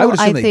 version. People, would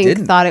assume I they think,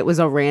 didn't. thought it was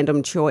a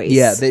random choice.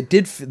 Yeah, they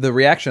did. The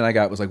reaction I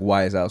got was like,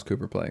 "Why is Alice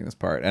Cooper playing this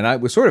part?" And I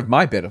was sort of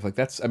my bit of like,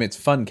 "That's. I mean, it's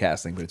fun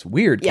casting, but it's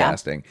weird Yeah.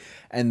 casting."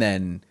 And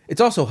then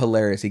it's also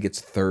hilarious. He gets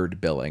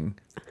third billing.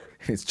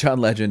 It's John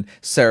Legend,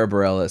 Sarah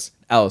Bareilles,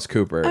 Alice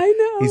Cooper. I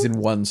know. He's in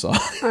one song.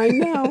 I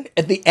know.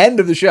 At the end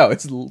of the show,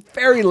 it's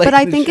very late. But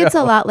I in the think it's a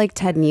show. lot like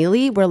Ted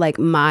Neely, where like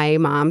my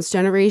mom's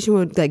generation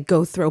would like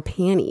go throw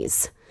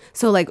panties.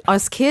 So like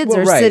us kids Well,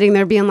 are right. sitting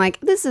there being like,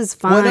 "This is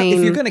fine." Well, no,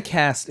 if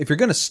you're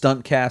gonna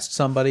stunt cast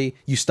somebody,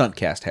 you stunt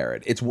cast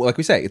Herod. It's like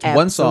we say, it's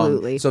one song.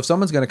 Absolutely. So if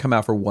someone's gonna come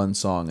out for one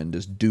song and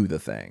just do the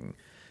thing,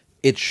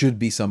 it should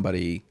be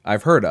somebody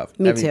I've heard of.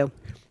 Me too.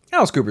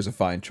 Alice Cooper's a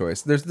fine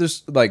choice.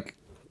 There's like,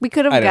 We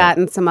could have I don't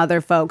gotten some other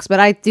folks, but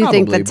I do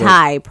think the Probably, but-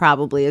 tie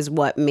probably is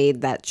what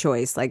made that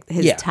choice, like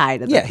his Yeah. tie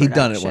to the Yeah, he'd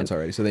done it production. once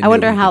already, so they I knew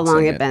wonder he how could long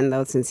sing it it. been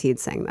though since he'd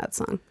sang that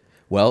song.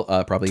 well,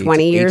 probably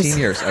 20 years. 18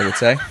 years, I would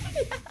say.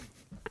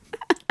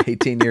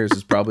 18 years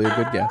is probably a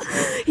good guess.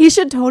 He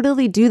should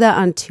totally do that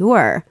on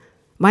tour.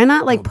 Why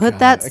not like put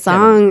that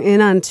song in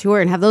on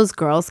tour and have those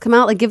girls come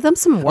out? Like give them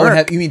some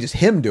work. You mean just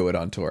him do it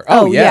on tour?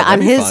 Oh yeah, that'd on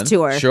be his fun.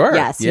 tour. Sure.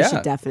 Yes, you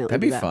should definitely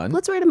That'd do be that. fun.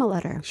 Let's write him a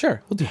letter.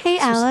 Sure, we'll do. Hey,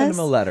 Let's just Alice. send him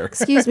a letter.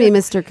 Excuse me,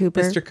 Mr.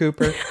 Cooper. Mr.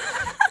 Cooper.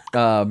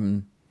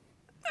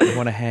 I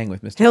want to hang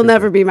with Mr. He'll Cooper.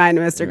 never be mine,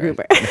 Mr.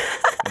 Cooper.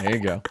 There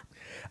you go.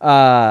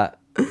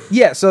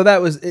 Yeah, so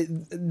that was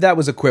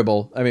a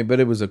quibble. I mean, but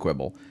it was a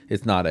quibble.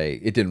 It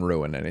didn't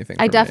ruin anything.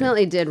 I for me.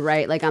 definitely did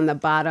write, like on the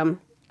bottom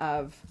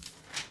of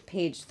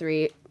page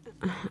 3,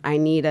 I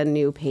need a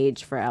new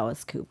page for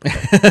Alice Cooper.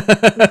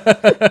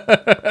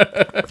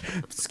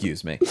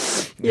 Excuse me.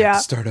 Yeah.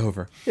 Start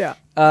over. Yeah.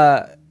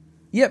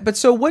 Yeah, but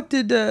so what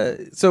did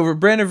so for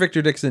Brandon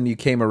Victor Dixon, you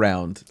came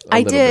around a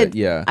little bit.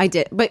 Yeah. I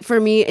did. But for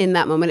me in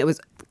that moment, it was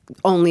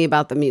only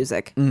about the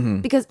music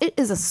because it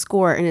is a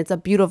score and it's a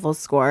beautiful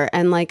score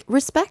and like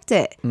respect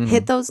it.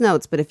 Hit those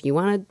notes. But if you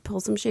want to pull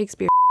some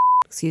Shakespeare,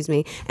 excuse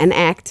me, and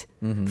act,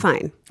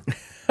 fine.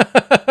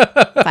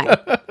 Fine.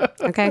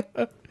 Okay.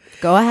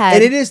 Go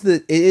ahead. And it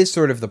is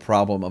sort of the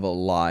problem of a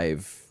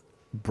live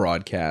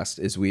broadcast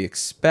is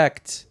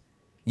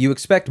you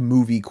expect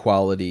movie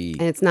quality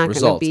and it's not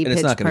results, going to be and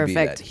it's not pitch going to be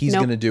perfect. that. He's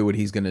going to do what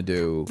he's going to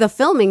do. The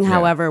filming,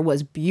 however,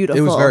 was beautiful.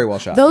 It was very well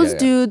shot. Those Yeah.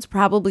 dudes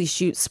probably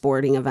shoot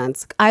sporting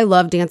events. I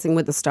love Dancing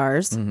with the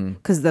Stars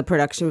because the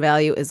production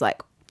value is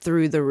like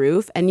through the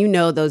roof. And you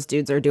know those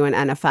dudes are doing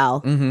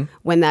NFL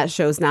when that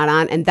show's not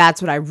on. And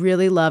that's what I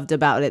really loved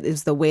about it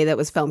is the way that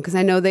was filmed. Because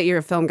I know that you're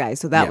a film guy.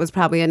 So that was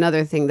probably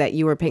another thing that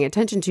you were paying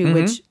attention to,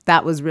 which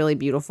that was really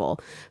beautiful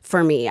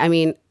for me. I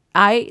mean,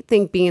 I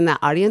think being in that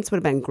audience would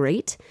have been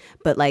great.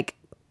 But like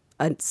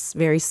a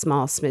very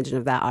small smidgen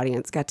of that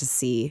audience got to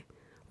see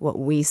what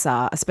we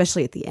saw,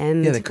 especially at the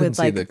end. Yeah, they couldn't with,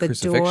 like, see the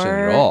crucifixion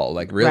door. at all.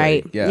 Like really.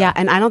 Right. Yeah.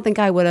 And I don't think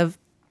I would have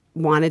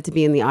wanted to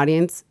be in the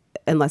audience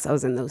unless I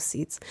was in those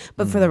seats.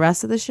 But for the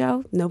rest of the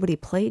show, nobody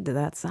played to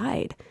that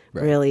side,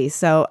 really.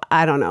 So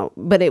I don't know.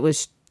 But it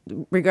was,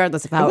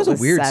 regardless of how it was a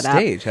weird set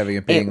stage, up, having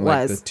it being it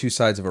like was. the two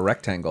sides of a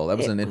rectangle. That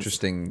was an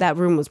interesting. That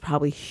room was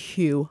probably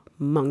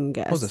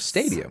humongous. It was a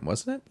stadium,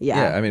 wasn't it?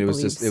 Yeah, I mean, it was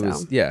believe just. It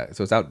was. so. Yeah.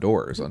 So it's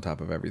outdoors on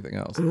top of everything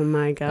else. Oh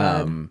my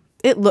God.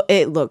 It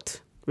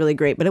looked really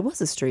great, but it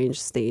was a strange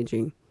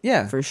staging.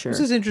 Yeah, for sure.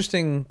 This is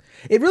interesting.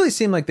 It really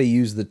seemed like they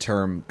used the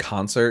term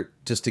concert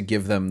just to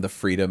give them the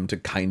freedom to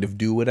kind of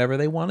do whatever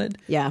they wanted.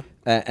 Yeah.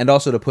 And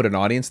also to put an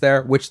audience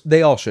there, which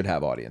they all should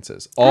have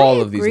audiences.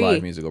 All of these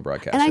live musical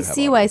broadcasts. And I should have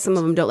see why audiences. some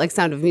of them don't like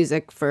Sound of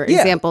Music, for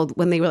example,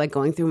 when they were like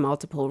going through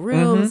multiple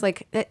rooms.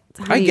 Like,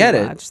 how do you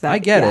watch that? I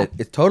get it.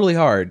 It's totally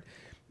hard.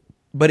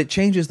 But it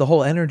changes the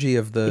whole energy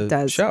of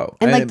the show.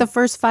 And like the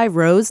first 5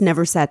 rows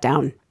never sat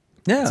down.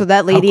 Yeah. So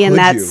that How lady in could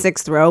that you?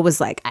 6th row was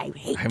like, I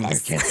hate I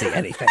this. can't see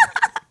anything.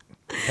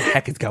 What the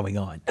heck is going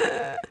on?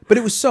 But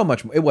it was so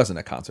much. It wasn't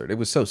a concert. It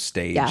was so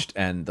staged,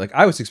 and like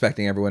I was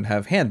expecting everyone to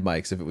have hand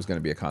mics if it was going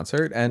to be a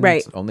concert, and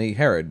only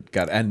Herod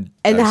got. And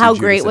how Judas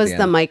great at was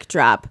the end. mic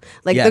drop?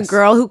 Like the Yes.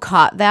 girl who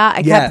caught that, I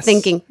kept Yes.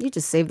 thinking, you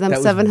just saved them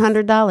That was-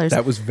 $700.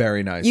 That was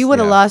very nice. You would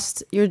have yeah.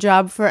 lost your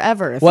job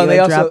forever if Well, you they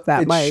had also dropped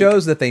that it mic.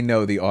 shows that they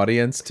know the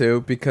audience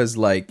too, because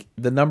like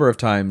the number of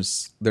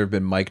times there have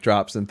been mic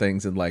drops and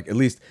things, and like at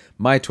least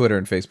my Twitter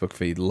and Facebook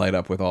feed light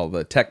up with all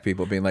the tech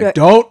people being like,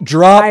 "Don't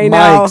drop I know.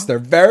 mics; they're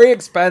very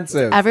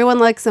expensive." Everyone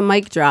likes a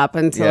mic drop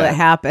until Yeah. it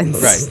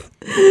happens. Right.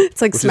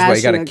 It's like Which is why you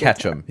smashing got to a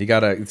catch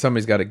guitar. them.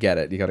 Somebody's got to get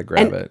it. You got to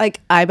grab And it. like,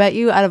 I bet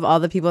you out of all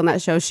the people in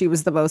that show, she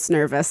was the most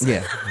nervous.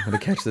 Yeah, I'm gonna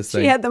catch this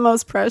thing. She had the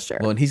most pressure.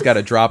 Well, and he's got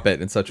to drop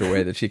it in such a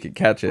way that she could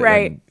catch it.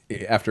 Right.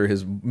 And after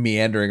his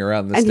meandering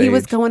around the and stage. he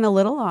was going a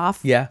little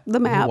off the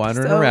map.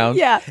 wandering so, around.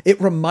 Yeah.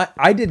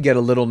 I did get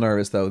a little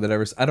nervous though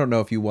that I don't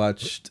know if you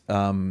watched.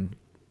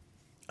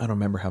 I don't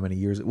remember how many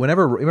years.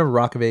 Remember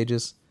Rock of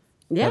Ages?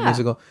 Yeah. That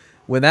musical.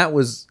 When that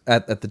was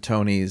at the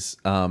Tonys,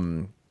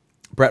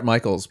 Bret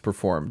Michaels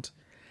performed,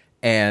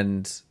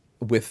 and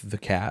with the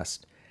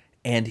cast,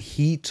 and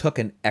he took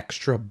an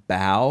extra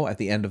bow at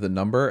the end of the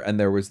number, and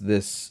there was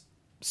this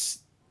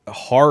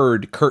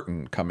hard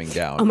curtain coming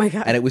down. Oh my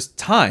God. And it was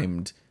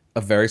timed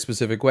a very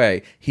specific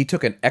way. He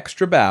took an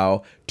extra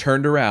bow,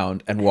 turned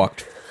around, and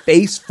walked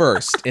face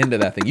first into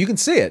that thing. You can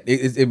see it.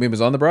 It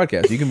was on the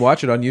broadcast. You can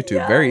watch it on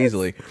YouTube very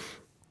easily.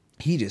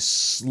 He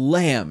just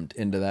slammed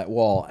into that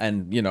wall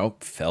and,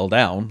 fell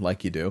down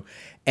like you do.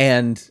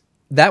 And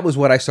that was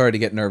what I started to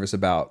get nervous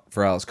about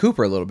for Alice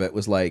Cooper a little bit,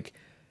 was like,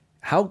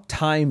 how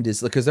timed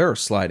is, because there are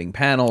sliding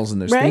panels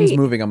and there's things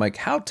moving. I'm like,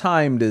 how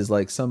timed is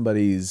like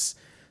something's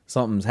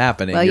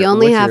happening. Well, you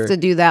only have to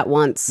do that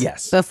once.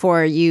 Yes.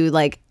 Before you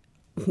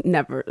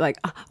never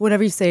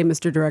whatever you say,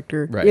 Mr.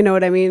 Director. Right. You know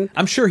what I mean?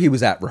 I'm sure he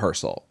was at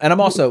rehearsal. And I'm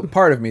also,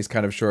 part of me is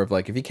kind of sure of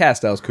like, if you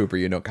cast Alice Cooper,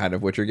 you know kind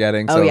of what you're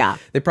getting. So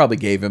they probably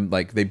gave him,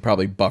 they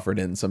probably buffered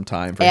in some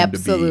time for him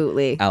to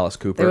be Alice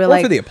Cooper. They were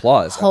or for the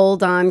applause.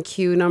 Hold on,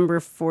 cue number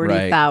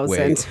 40,000.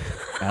 Wait.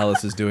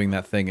 Alice is doing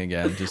that thing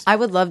again. I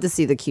would love to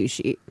see the cue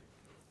sheet.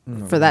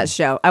 for that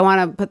show. I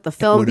want to put the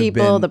film would've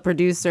people, been- the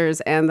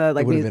producers, and the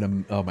like. It would have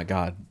been oh my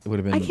god, it would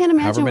have been. I can't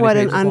imagine however what many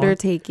an pages long.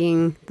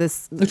 undertaking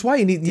this. That's why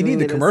you need doing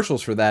the it is.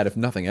 commercials for that. If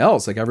nothing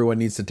else, like everyone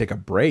needs to take a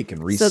break and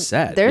So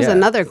reset. there's Yeah.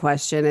 another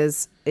question: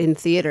 is in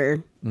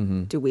theater,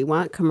 do we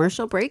want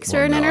commercial breaks or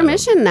Well, an no,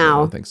 intermission I now?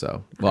 don't think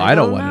so. Well, I I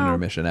don't don't want an know.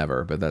 intermission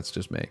ever, but that's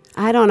just me.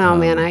 I don't know,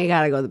 man. I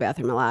gotta go to the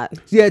bathroom a lot.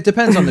 Yeah, it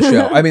depends on the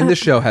show. I mean, this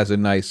show has a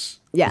nice,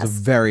 Yes. it's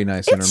a very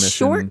nice It's intermission.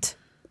 short.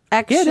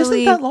 Actually, it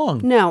isn't that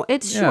long. No,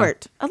 it's Yeah.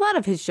 short. A lot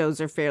of his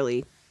shows are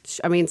fairly.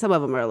 I mean, some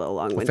of them are a little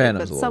long-winded.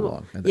 Phantom's but a some, little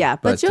long. I think. Yeah,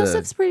 but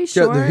Joseph's pretty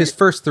Jo- short. His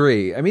first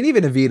three, I mean,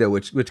 even Evita,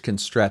 which can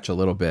stretch a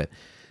little bit,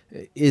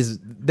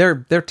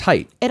 they're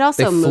tight. It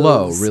also they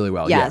flow moves. really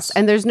well. Yes,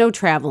 and there's no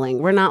traveling.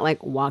 We're not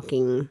like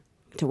walking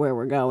to where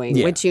we're going,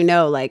 Yeah. which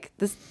like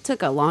this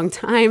took a long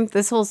time.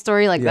 This whole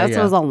story, like Yeah, that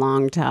yeah. was a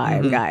long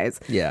time, guys.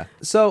 Yeah.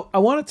 So I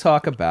want to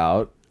talk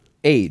about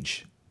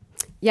age.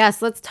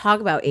 Yes, let's talk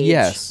about age.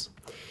 Yes.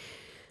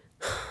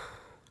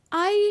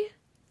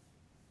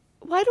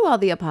 Why do all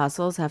the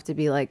apostles have to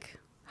be like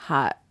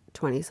hot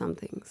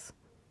 20-somethings?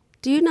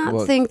 Do you not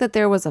Well- think that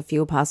there was a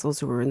few apostles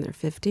who were in their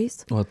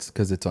 50s? Well, it's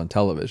because it's on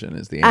television.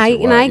 Is the answer? I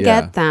why. Yeah.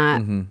 get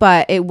that,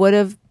 but it would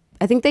have.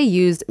 I think they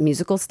used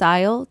musical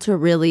style to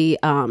really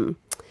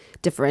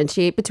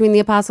differentiate between the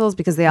apostles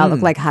because they all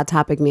look like Hot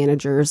Topic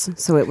managers.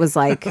 So it was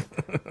like,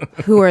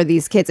 who are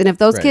these kids? And if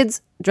those Right.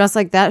 kids dressed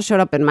like that showed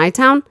up in my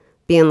town,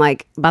 being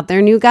like about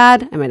their new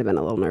god, I might have been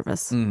a little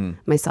nervous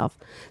myself.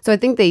 So I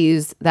think they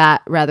used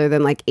that rather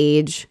than like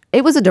age.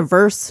 It was a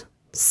diverse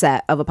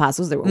set of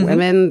apostles. There were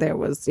women. There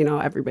was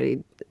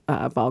everybody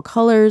of all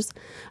colors.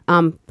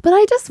 But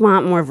I just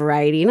want more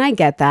variety, and I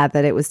get that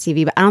it was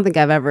TV. But I don't think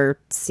I've ever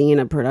seen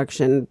a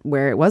production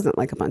where it wasn't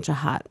like a bunch of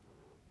hot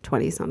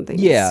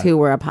 20-somethings Yeah. who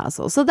were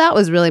apostles. So that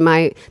was really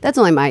that's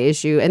only my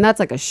issue. And that's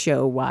like a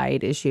show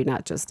wide issue,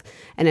 not just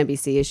an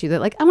NBC issue that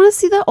like, I want to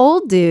see the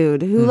old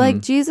dude who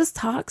like Jesus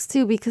talks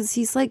to because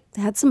he's like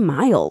had some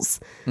miles,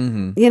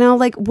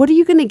 like what are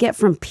you going to get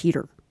from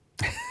Peter?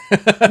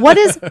 What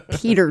is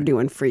Peter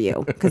doing for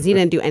you? Because he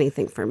didn't do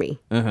anything for me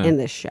in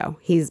this show.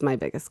 He's my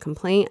biggest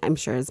complaint. I'm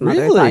sure his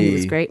mother thought he was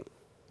Really? great.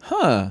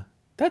 Huh.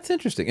 That's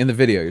interesting. In the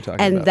video you're talking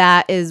And about.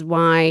 that is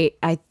why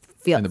I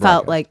the felt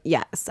broadcast. like,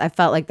 yes, I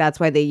felt like that's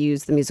why they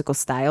used the musical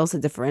styles to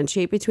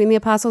differentiate between the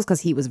apostles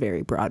because he was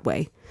very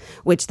Broadway,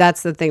 which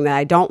that's the thing that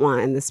I don't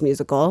want in this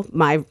musical.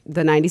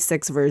 The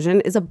 96 version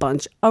is a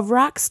bunch of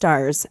rock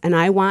stars, and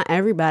I want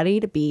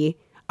everybody to be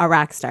a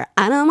rock star.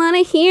 I don't want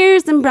to hear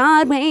some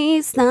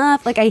Broadway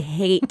stuff. Like I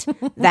hate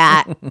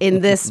that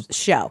in this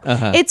show.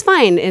 It's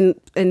fine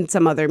in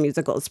some other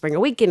musicals, Spring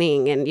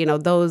Awakening, and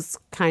those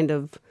kind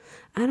of.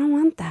 I don't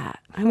want that.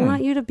 I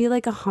want you to be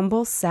like a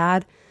humble,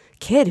 sad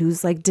kid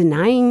who's like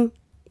denying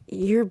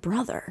your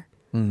brother.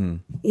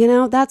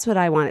 That's what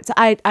I wanted. So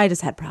I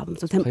just had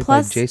problems with him. Played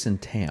Plus, by Jason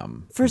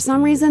Tam. for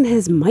some reason,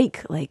 his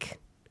mic like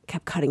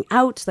kept cutting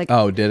out. Like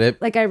Oh, did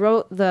it? like I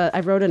wrote a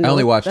note. I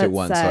only watched that it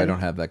once, so I said- don't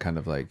have that kind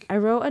of like. I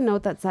wrote a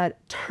note that said,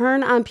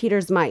 "Turn on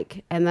Peter's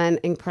mic," and then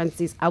in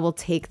parentheses, "I will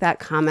take that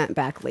comment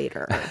back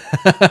later."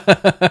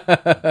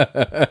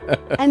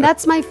 And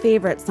that's my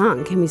favorite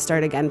song. Can we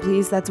start again,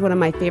 please? That's one of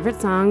my favorite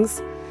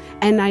songs,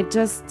 and I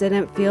just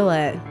didn't feel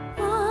it.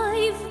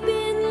 I've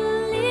been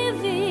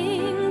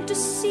living to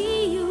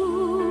see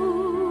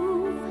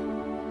you,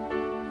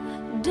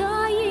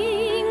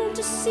 dying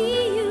to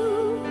see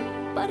you,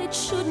 but it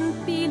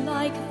shouldn't be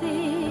like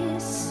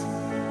this.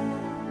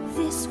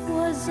 This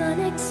was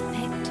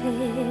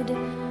unexpected.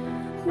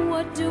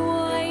 What do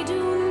I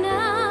do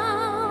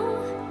now?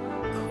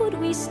 Could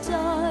we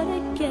start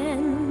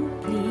again,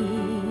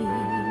 please?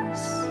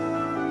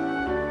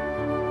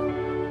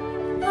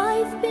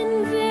 I've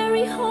been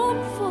very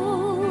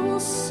hopeful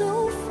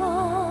so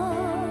far.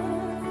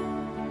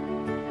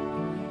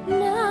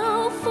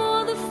 Now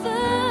for the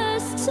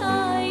first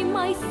time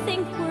I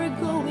think we're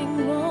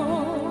going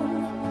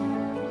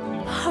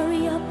wrong.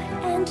 Hurry up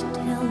and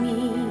tell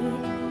me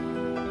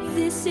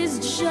this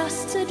is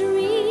just a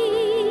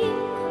dream,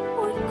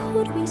 or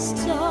could we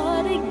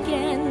start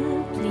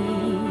again,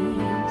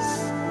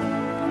 please?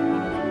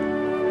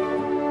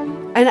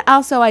 And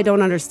also, I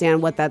don't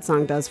understand what that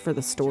song does for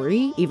the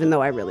story, even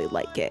though I really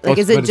like it. Like,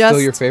 Oh, is but it it's just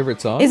still your favorite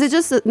song? Is it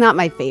just not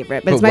my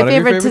favorite, but But it's my one of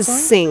your favorite to favorite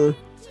songs? sing.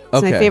 It's my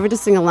Okay. favorite to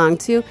sing along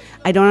to.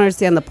 I don't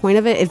understand the point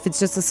of it. If it's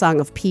just a song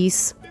of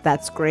peace,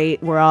 that's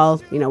great. We're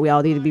all, we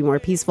all need to be more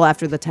peaceful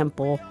after the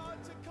temple,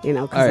 because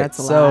All right, that's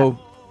a lot.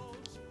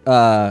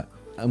 so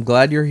I'm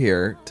glad you're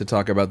here to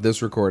talk about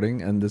this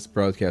recording and this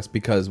broadcast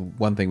because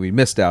one thing we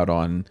missed out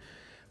on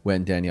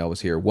when Danielle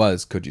was here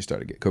was Could we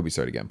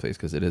start again, please?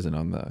 Because it isn't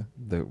on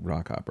the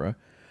rock opera.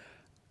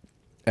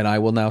 And I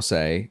will now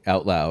say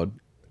out loud,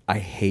 I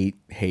hate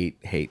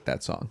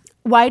that song.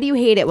 Why do you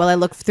hate it? Well, I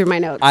look through my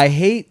notes. I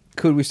hate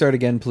Could We Start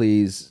Again,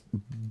 Please?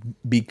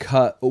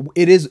 Because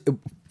it is.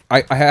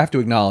 I have to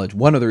acknowledge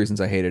one of the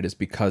reasons I hate it is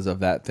because of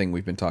that thing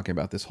we've been talking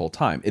about this whole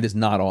time. It is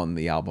not on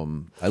the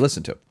album I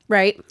listened to.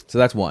 Right. So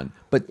that's one.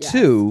 But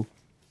two,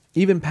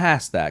 even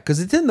past that, because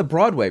it's in the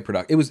Broadway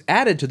production. It was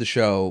added to the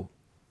show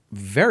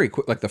very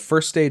quick. Like the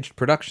first stage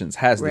productions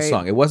has this Right.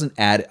 song. It wasn't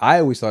added. I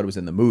always thought it was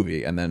in the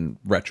movie and then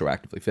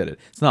retroactively fitted.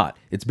 It's not.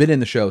 It's been in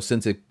the show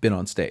since it's been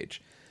on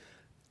stage.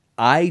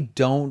 I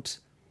don't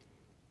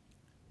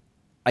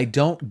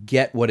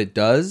get what it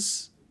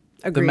does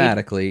Agreed.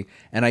 thematically,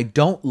 and I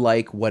don't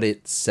like what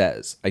it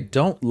says. I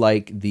don't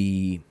like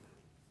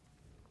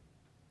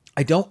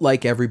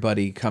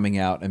everybody coming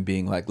out and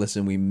being like,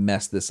 listen, we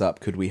messed this up.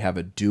 Could we have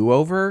a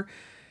do-over?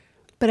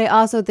 But I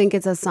also think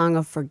it's a song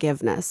of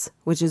forgiveness,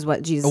 which is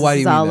what Jesus Why do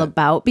is you mean all that?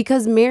 about.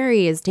 Because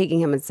Mary is taking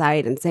him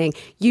aside and saying,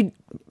 you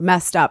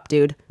messed up,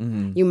 dude.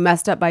 Mm-hmm. You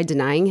messed up by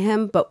denying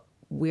him, but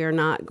we're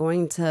not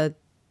going to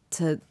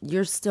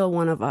you're still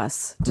one of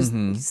us.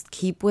 Just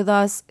keep with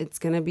us. It's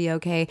going to be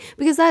okay.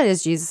 Because that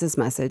is Jesus's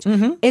message.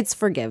 Mm-hmm. It's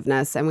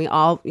forgiveness. And we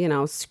all,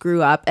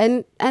 screw up.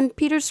 And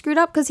Peter screwed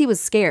up because he was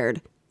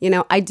scared.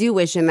 I do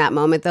wish in that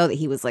moment, though, that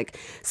he was like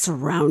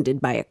surrounded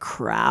by a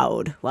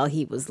crowd while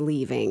he was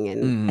leaving.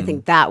 And I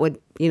think that would,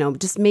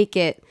 just make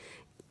it,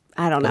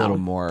 I don't know. A little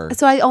more.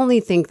 So I only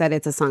think that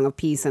it's a song of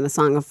peace and a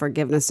song of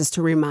forgiveness just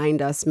to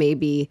remind us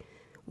maybe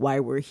why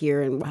we're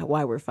here and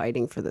why we're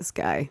fighting for this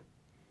guy.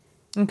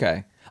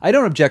 Okay. I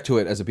don't object to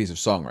it as a piece of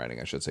songwriting,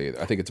 I should say either.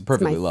 I think it's a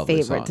perfectly My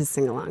lovely favorite song. to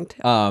sing along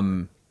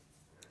to.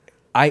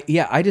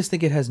 I just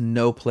think it has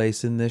no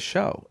place in this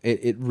show.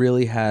 It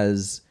really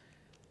has.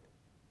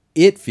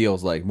 It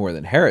feels like more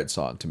than Herod's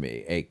song to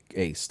me,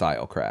 a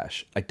style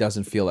crash. It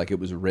doesn't feel like it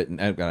was written,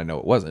 and I know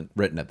it wasn't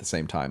written at the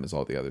same time as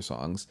all the other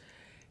songs.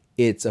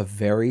 It's a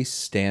very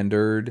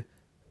standard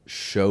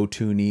show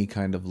tuney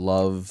kind of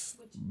love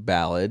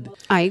ballad,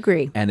 I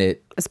agree. and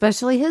it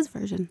Especially his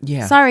version.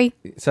 Yeah. Sorry.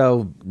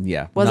 so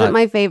yeah Wasn't not-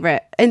 my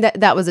favorite. And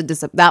that was a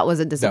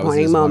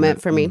disappointing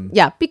moment for me.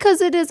 Yeah,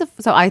 because it is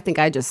so I think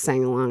I just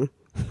sang along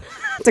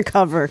to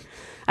cover.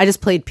 I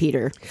just played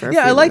Peter. For a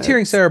Yeah, few I liked minutes.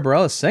 hearing Sarah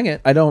Bareilles sing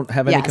it. I don't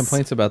have any Yes.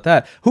 complaints about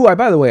that. Who I,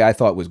 by the way, I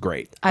thought was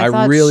great. I I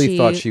thought really she-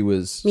 thought she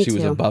was me she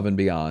was too. above and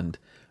beyond.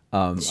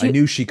 I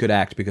knew she could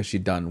act because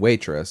she'd done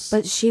Waitress.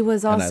 But she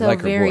was and I also like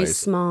her very voice.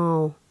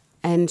 small.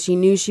 And she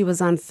knew she was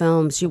on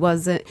film. She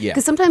wasn't. Yeah.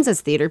 Because sometimes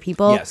as theater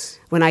people, Yes.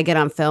 when I get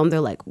on film, they're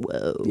like,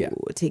 whoa, Yeah.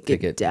 take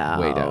Take it it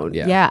down. way down,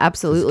 yeah. Yeah, 'Cause the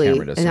absolutely.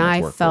 camera does so And much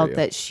I work for felt you.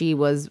 that she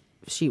was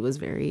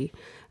very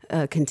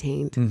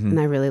contained. Mm-hmm. And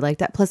I really liked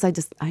that. Plus, I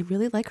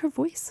really like her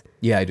voice.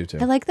 Yeah, I do too.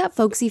 I like that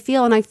folksy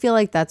feel. And I feel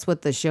like that's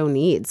what the show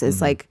needs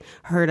is like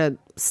her to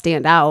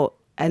stand out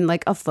and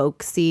like a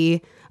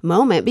folksy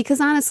moment.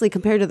 Because honestly,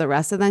 compared to the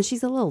rest of them,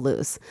 she's a little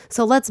loose.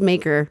 So let's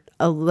make her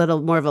a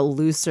little more of a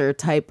looser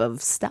type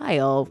of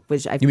style,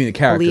 which I You mean the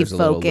character's believe a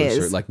little folk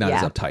looser, is. like not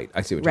Yeah. as uptight.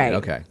 I see what you Right. mean.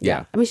 Okay,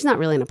 yeah. I mean, she's not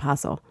really an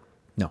apostle.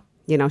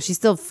 No. She's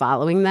still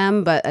following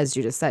them, but as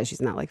Judas said,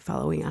 she's not like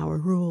following our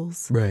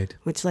rules. Right.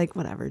 Which, like,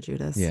 whatever,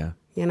 Judas. Yeah.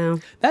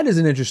 That is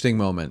an interesting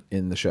moment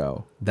in the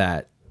show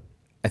that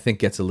I think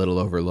gets a little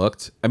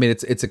overlooked. I mean,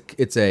 it's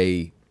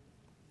a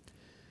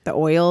the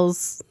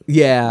oils.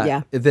 yeah.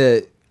 Yeah.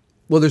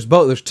 There's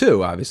both. There's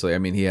two, obviously. I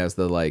mean, he has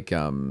the like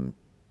the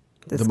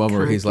This moment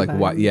where he's like,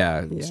 "What?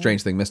 concubine. Yeah,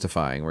 strange thing,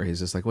 mystifying." Where he's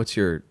just like, "What's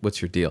your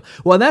deal?"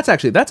 Well, and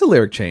that's a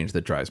lyric change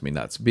that drives me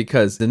nuts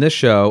because in this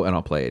show, and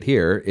I'll play it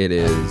here. It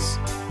is.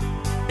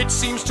 It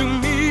seems to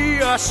me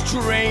a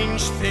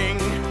strange thing,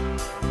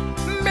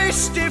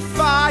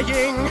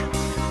 mystifying,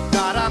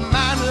 that a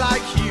man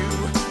like you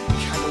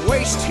can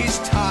waste his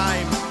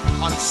time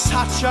on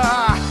such a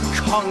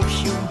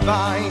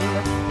concubine.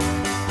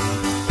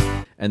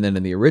 And then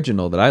in the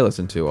original that I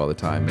listen to all the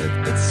time,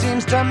 It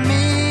seems to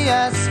me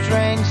a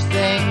strange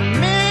thing,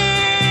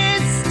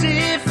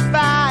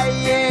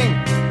 mystifying,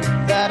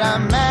 that a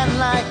man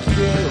like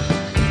you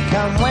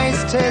can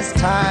waste his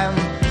time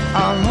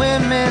on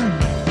women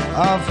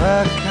of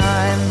her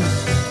kind.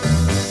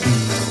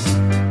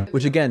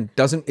 which again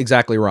doesn't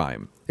exactly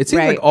rhyme. It seems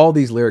Right. like all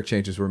these lyric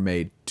changes were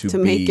made to be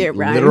make it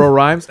rhyme. literal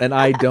rhymes, and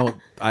I don't.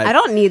 I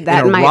don't need that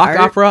in a in my rock art.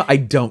 opera. I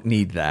don't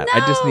need that. I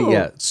just need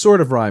No. sort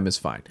of rhyme is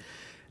fine,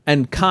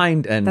 and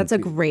kind and That's a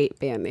great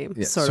band name.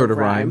 Yeah, Sort of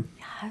rhyme.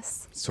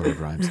 Yes. sort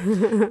of rhymes.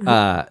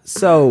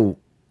 So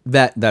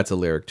that's a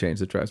lyric change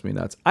that drives me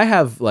nuts. I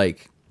have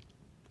like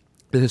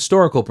the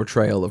historical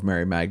portrayal of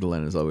Mary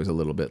Magdalene is always a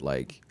little bit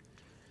like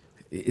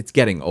it's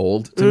getting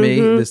old to me.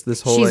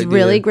 This whole She's idea.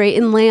 really great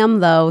in Lamb,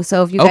 though.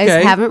 So if you guys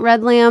Okay. haven't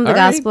read Lamb, the All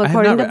right. Gospel I have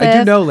according not to read- I do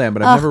Biff. know Lamb,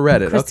 but I've never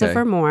read it. Okay.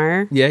 Christopher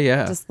Moore.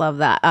 Yeah. Just love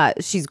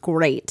that. She's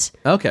great.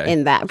 Okay.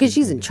 In that because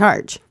she's in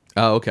charge.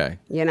 Oh, okay.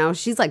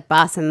 She's like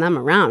bossing them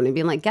around and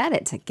being like, get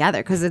it together.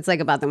 Because it's like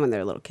about them when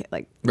they're little kid,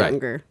 like Right.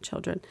 younger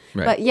children.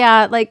 Right. But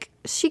yeah, like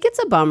she gets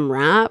a bum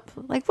rap.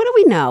 Like, what do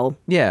we know?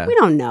 Yeah. We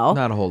don't know.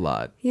 Not a whole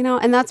lot.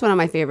 And that's one of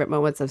my favorite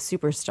moments of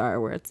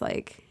Superstar where it's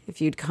like,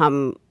 if you'd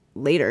come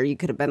later, you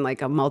could have been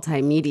like a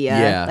multimedia.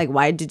 Yeah. Like,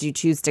 why did you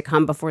choose to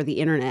come before the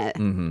internet?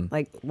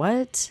 Like,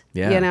 what?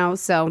 Yeah.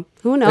 So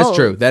who knows? That's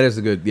true. That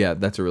is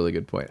that's a really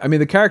good point. I mean,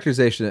 the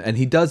characterization, and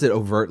he does it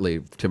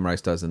overtly, Tim Rice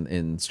does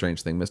in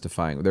Strange Thing,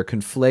 Mystifying. They're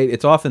conflated.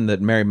 It's often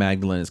that Mary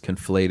Magdalene is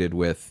conflated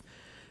with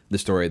the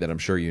story that I'm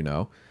sure you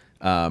know,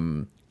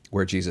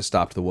 where Jesus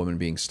stopped the woman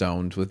being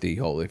stoned with the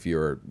whole, if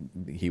you're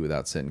he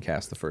without sin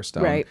cast the first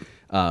stone. Right.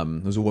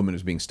 There's a woman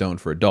who's being stoned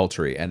for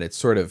adultery, and it's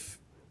sort of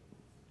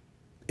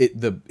it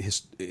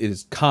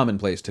is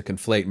commonplace to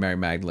conflate Mary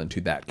Magdalene to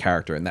that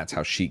character, and that's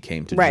how she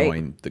came to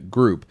join the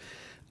group.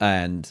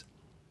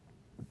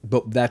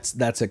 But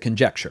that's a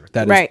conjecture.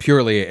 That is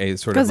purely a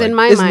sort of like, in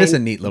my isn't mind, this a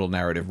neat little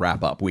narrative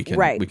wrap up? We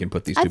can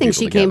put these two I think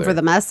she people together. came for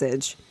the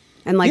message.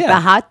 And like the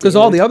hot dude. Because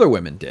all the other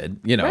women did,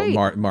 you know,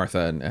 Right.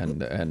 Martha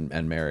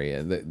and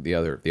Mary, the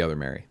other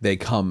Mary. They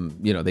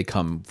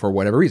come for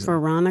whatever reason.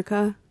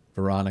 Veronica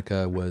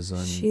was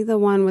on. She the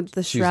one with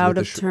the shroud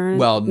of Turin?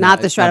 Well,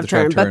 not the shroud of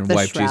Turin, but the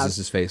wiped shroud.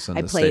 Jesus' face on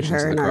I the played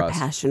Stations her of in the our Cross.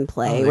 Passion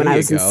play Oh, when there I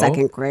was you in go.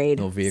 second grade.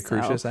 Little Via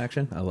Crucis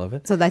action. I love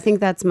it. So I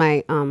think that's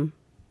my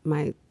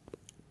my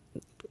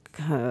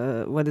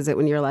what is it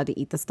when you're allowed to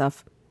eat the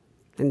stuff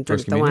and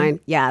drink the wine?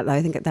 Yeah,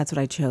 I think that's what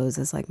I chose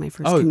as like my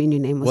first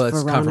communion name was well,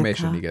 it's Veronica.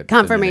 confirmation. You get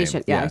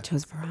confirmation. the name. Yeah, I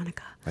chose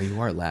Veronica. Oh,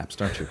 you are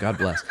lapsed, aren't you? God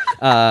bless.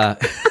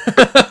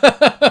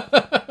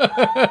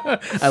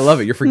 I love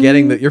it. You're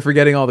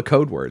forgetting all the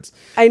code words.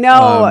 I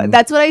know.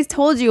 That's what I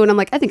told you, and I'm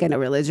like, I think I know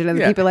religion, and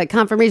the people are like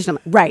confirmation. I'm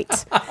like,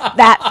 right,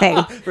 that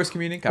thing. First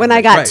communion. When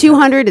I got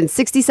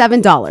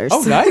 $267.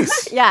 Oh,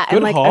 nice. Yeah, Good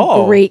and like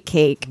haul. a great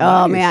cake.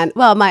 Nice. Oh man.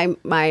 Well,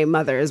 my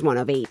mother is one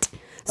of 8.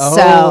 Oh,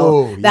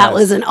 So that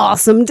was an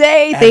awesome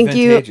day. Thank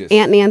you, Advantageous.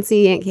 Aunt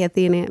Nancy, Aunt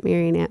Kathy, and Aunt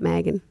Mary, and Aunt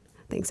Megan.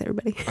 Thanks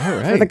everybody All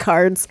right. for the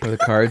cards. For the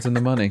cards and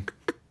the money.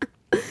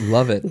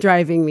 Love it.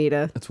 Driving me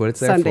to That's what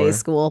it's there Sunday for.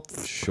 school.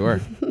 Sure.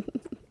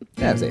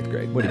 Yeah, it was 8th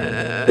grade. What do you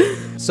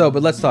mean? So,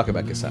 but let's talk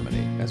about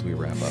Gethsemane as we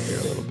wrap up here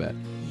a little bit.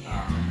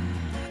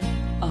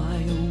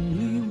 I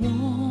only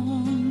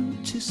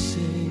want to say,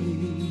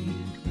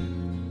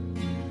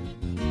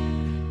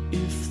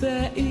 if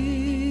there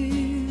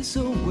is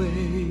a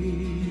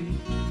way,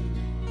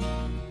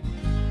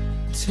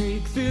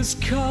 take this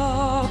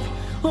cup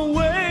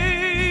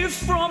away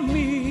from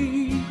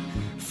me,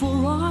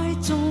 for I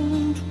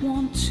don't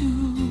want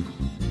to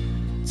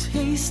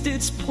taste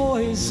its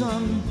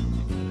poison,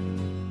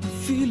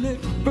 feel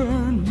it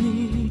burn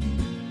me.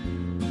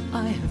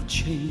 I have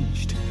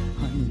changed,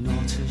 I'm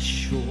not as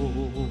sure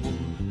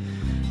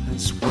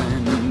as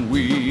when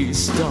we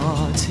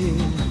started.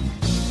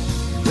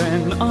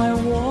 Then I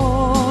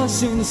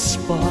was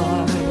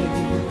inspired.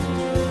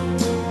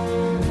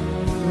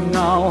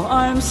 Now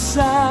I'm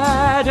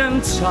sad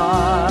and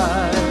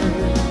tired.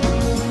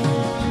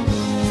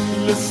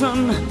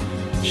 Listen,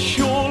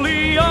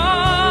 surely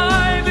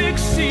I've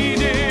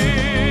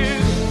exceeded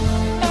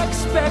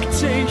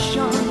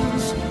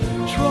expectations.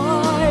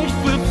 Tried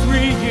for 3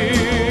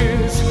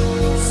 years,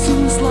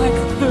 seems like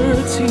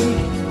 30.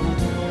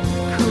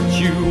 Could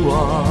you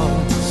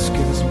ask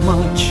as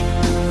much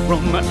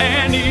from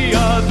any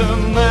other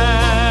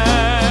man?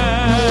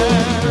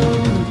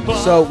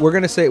 So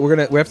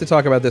we have to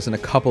talk about this in a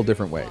couple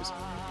different ways.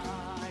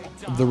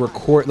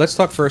 Let's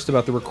talk first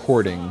about the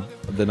recording,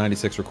 the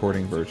 96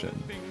 recording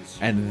version,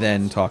 and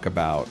then talk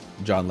about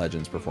John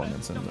Legend's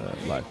performance in the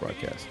live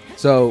broadcast.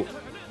 So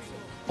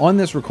on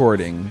this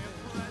recording,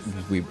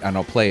 and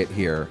I'll play it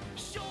here.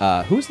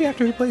 Who's the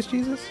actor who plays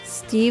Jesus?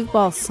 Steve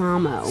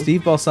Balsamo.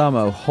 Steve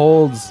Balsamo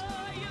holds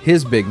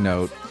his big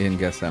note in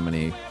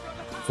Gethsemane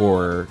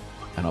for,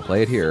 and I'll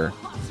play it here,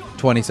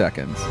 20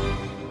 seconds.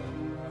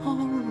 All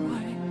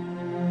right,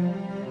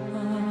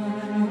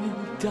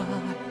 I'll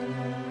die.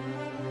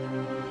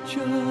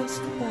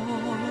 Just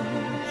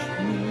watch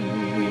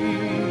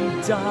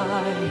me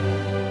die.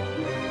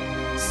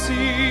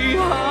 See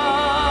how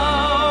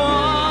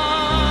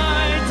I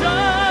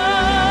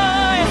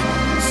die.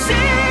 See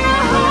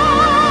how I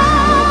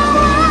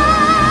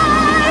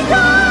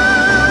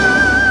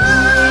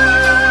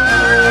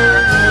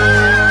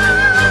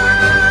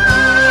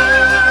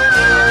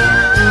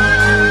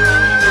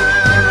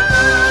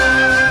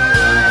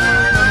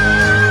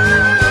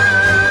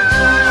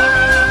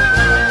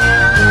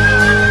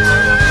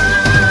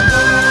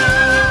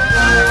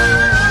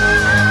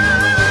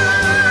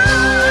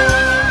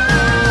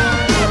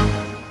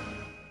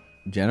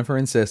Jennifer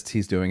insists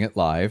he's doing it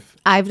live.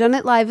 I've done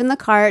it live in the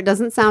car. It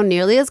doesn't sound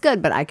nearly as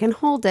good, but I can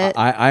hold it.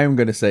 I am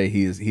going to say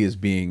he is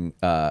being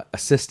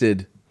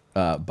assisted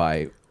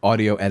by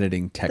audio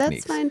editing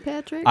techniques. That's fine,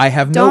 Patrick. I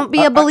have Don't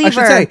be a believer.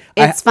 I should say,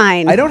 it's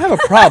fine. I don't have a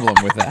problem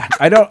with that.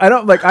 I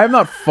don't like. I'm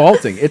not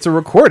faulting. It's a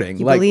recording.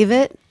 You like, believe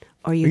it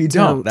or you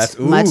don't. That's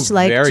much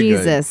like very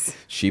Jesus. Good.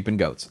 Sheep and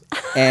goats.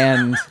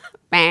 And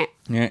Meh.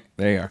 yeah,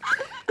 there you are.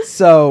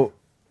 So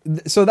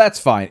that's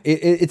fine.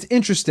 It's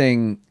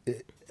interesting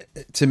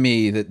to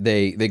me that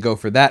they go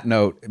for that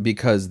note,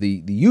 because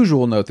the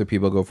usual note that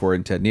people go for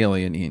in Ted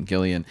Neely and Ian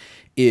Gillian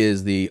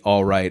is the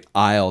 "all right,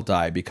 I'll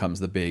die" becomes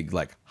the big,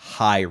 like,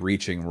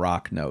 high-reaching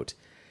rock note.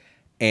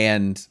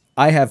 And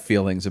I have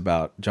feelings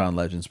about John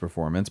Legend's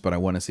performance, but I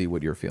want to see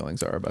what your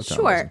feelings are about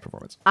John Legend's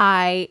performance.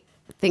 I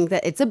think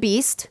that it's a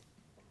beast.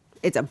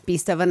 It's a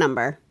beast of a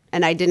number.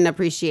 And I didn't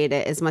appreciate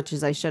it as much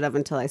as I should have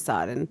until I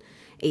saw it in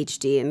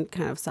HD and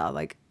kind of saw,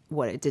 like,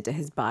 what it did to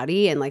his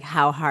body and like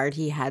how hard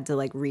he had to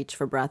like reach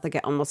for breath. Like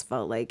it almost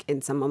felt like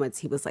in some moments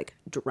he was like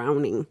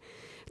drowning.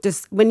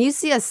 Just when you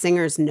see a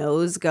singer's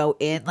nose go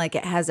in, like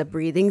it has a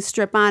breathing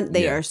strip on,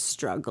 they are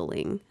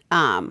struggling.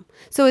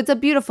 So it's a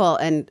beautiful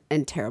and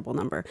terrible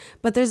number,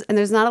 but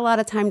there's not a lot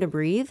of time to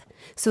breathe.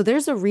 So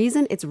there's a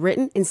reason it's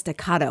written in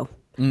staccato.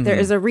 Mm-hmm. There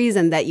is a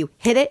reason that you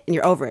hit it and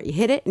you're over it. You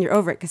hit it and you're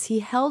over it because he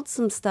held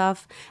some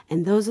stuff.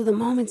 And those are the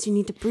moments you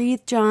need to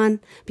breathe, John,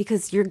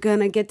 because you're going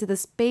to get to the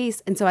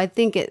space. And so I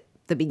think at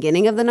the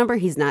beginning of the number,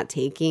 he's not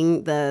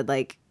taking the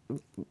like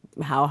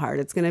how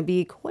hard it's going to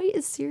be quite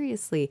as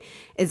seriously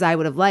as I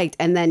would have liked.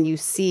 And then you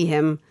see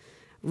him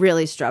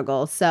really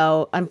struggle.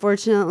 So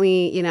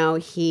unfortunately, you know,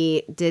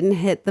 he didn't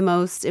hit the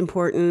most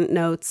important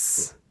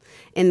notes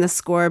in the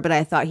score, but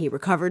I thought he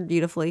recovered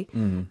beautifully.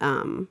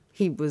 Mm-hmm.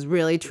 He was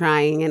really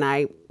trying. And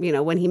I, you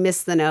know, when he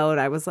missed the note,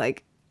 I was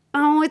like,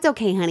 oh, it's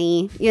okay,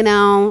 honey, you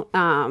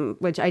know,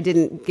 which I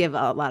didn't give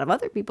a lot of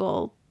other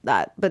people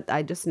that, but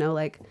I just know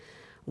like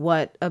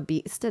what a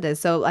beast it is.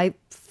 So I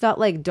felt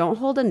like don't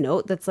hold a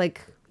note that's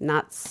like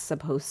not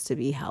supposed to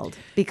be held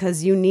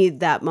because you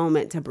need that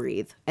moment to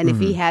breathe. And if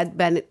he had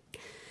been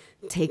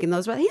taking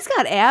those breaths, he's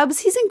got abs.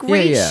 He's in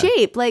great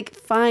shape. Like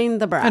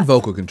find the breath and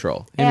vocal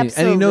control.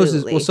 Absolutely. And he knows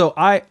his. Well, so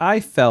I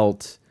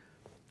felt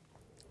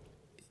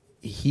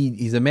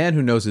he's a man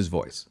who knows his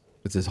voice.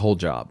 It's his whole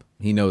job.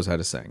 He knows how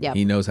to sing. Yep.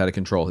 He knows how to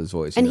control his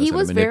voice. And he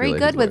was very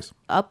good with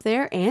up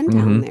there and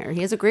down there.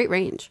 He has a great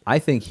range. I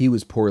think he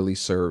was poorly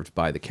served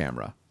by the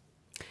camera.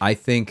 I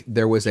think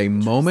there was a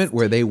moment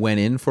where they went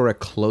in for a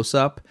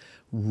close-up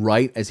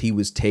right as he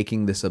was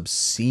taking this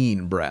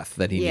obscene breath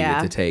that he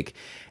needed to take.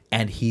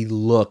 And he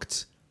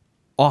looked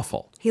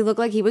awful. He looked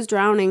like he was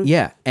drowning.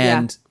 Yeah.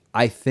 And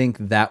I think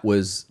that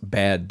was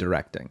bad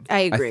directing.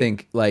 I agree. I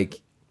think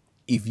like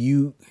if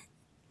you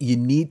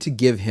need to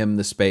give him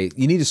the space.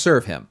 You need to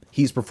serve him.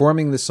 He's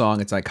performing this song.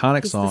 It's an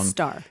iconic song. He's the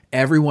star.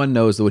 Everyone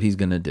knows what he's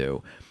going to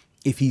do.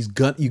 If he's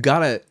you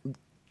gotta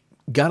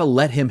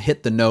let him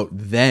hit the note,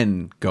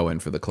 then go in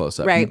for the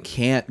close-up. Right. You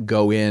can't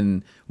go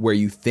in where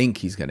you think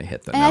he's going to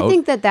hit the note. And I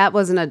think that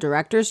wasn't a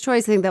director's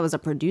choice. I think that was a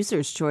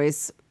producer's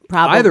choice.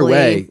 Probably. Either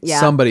way,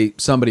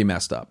 somebody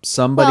messed up.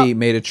 Somebody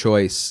made a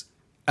choice.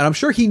 And I'm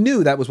sure he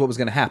knew that was what was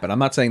going to happen. I'm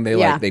not saying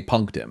they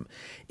punked him.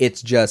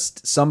 It's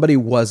just somebody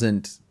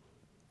wasn't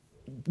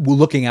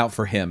looking out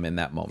for him in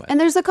that moment. And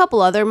there's a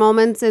couple other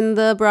moments in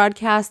the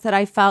broadcast that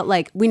I felt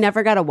like we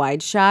never got a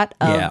wide shot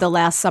of the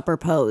Last Supper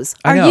pose.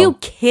 Are you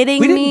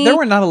kidding me? There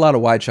were not a lot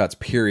of wide shots,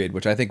 period,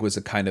 which I think was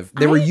a kind of...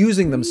 They were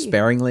using them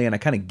sparingly, and I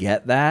kind of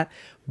get that.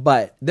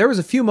 But there was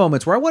a few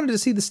moments where I wanted to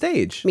see the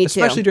stage. Me too.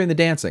 Especially during the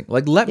dancing.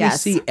 Like, let me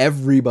see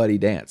everybody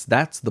dance.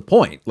 That's the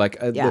point.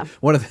 Like,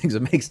 one of the things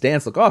that makes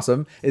dance look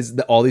awesome is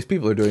that all these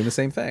people are doing the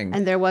same thing.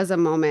 And there was a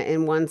moment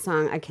in one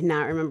song, I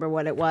cannot remember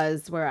what it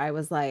was, where I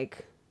was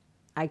like...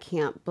 I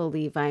can't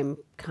believe I'm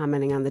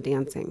commenting on the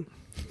dancing.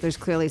 There's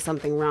clearly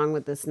something wrong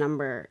with this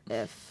number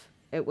if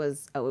it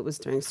was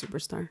during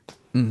Superstar.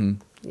 Mm-hmm.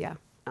 Yeah.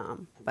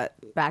 But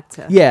back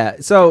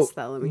to... so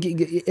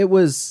it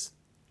was...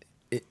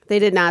 They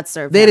did not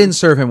serve They didn't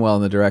serve him well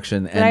in the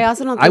direction. And I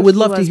also don't think I would he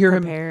love was to hear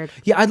prepared.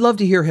 him. Yeah, I'd love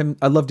to hear him.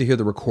 I'd love to hear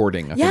the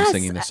recording of him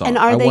singing the song. And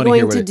are they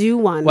going to do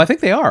one? Well, I think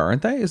they are,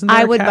 aren't they? Isn't there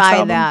I a would cast buy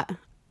album? that.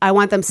 I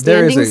want them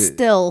standing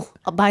still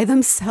by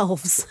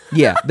themselves.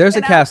 Yeah, there's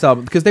a cast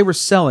album because they were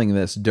selling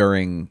this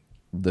during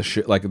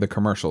the like the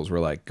commercials were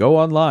like, go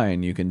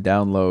online, you can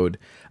download.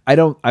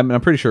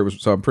 I'm pretty sure it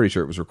was. So I'm pretty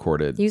sure it was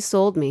recorded. You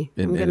sold me.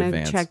 I'm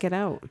gonna check it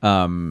out.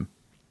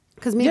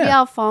 Because maybe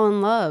I'll fall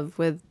in love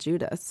with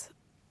Judas.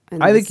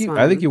 I think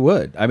you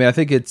would. I mean, I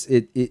think it's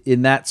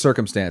in that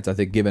circumstance. I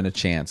think given a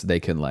chance, they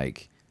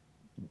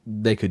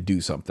could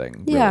do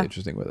something really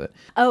interesting with it.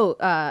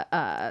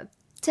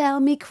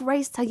 Tell me,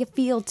 Christ, how you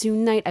feel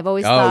tonight. I've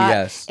always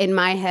thought in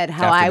my head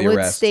how I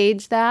would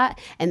stage that,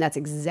 and that's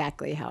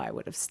exactly how I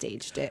would have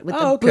staged it with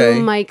the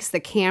boom mics, the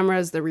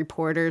cameras, the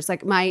reporters.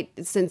 Like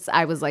since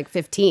I was like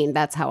 15,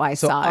 that's how I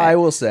saw it. I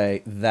will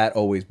say that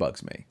always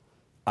bugs me.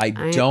 I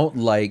don't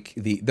like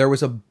there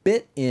was a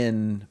bit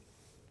in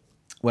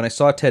when I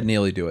saw Ted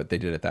Neely do it. They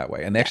did it that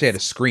way, and they actually had a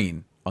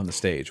screen on the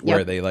stage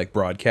where they like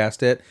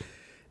broadcast it,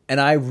 and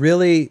I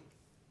really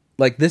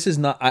like this is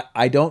not.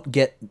 I don't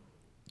get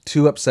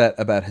too upset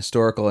about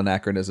historical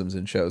anachronisms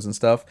in shows and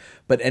stuff,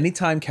 but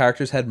anytime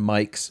characters had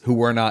mics who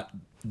were not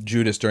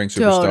Judas during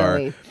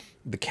Superstar,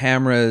 the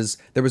cameras,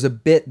 there was a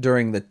bit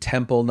during the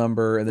temple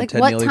number in the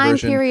Ted Neely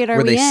version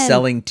were they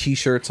selling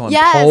t-shirts on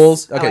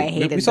poles.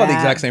 Okay, we saw the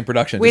exact same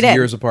production, just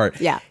years apart.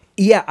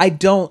 Yeah, I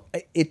don't,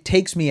 it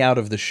takes me out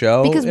of the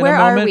show because in where a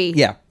moment. Are we?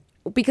 Yeah,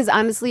 because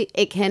honestly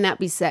it cannot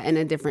be set in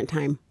a different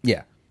time.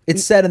 Yeah,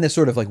 it's set in this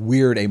sort of like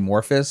weird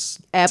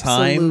amorphous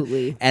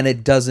time, and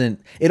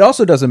it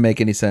also doesn't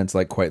make any sense,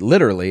 like quite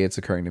literally, it's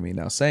occurring to me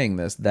now saying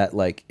this, that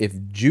like if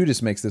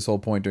Judas makes this whole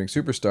point during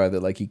Superstar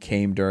that like he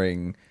came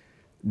during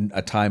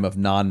a time of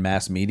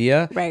non-mass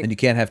media, right, and you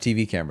can't have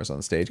TV cameras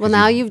on stage. Well,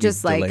 now you've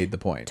just like delayed the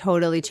point.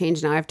 Totally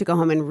changed. Now I have to go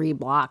home and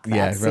reblock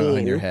that scene. Run it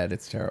in your head.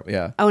 It's terrible.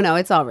 Yeah. Oh no,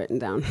 it's all written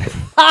down.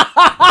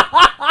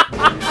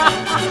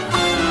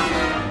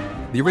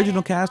 The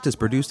Original Cast is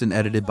produced and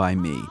edited by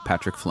me,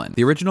 Patrick Flynn.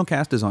 The Original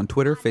Cast is on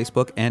Twitter,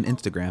 Facebook, and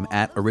Instagram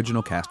at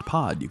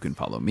OriginalCastPod. You can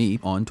follow me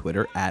on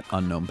Twitter at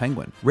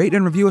UnknownPenguin. Rate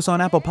and review us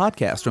on Apple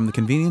Podcasts from the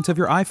convenience of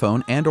your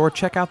iPhone, and or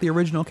check out The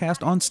Original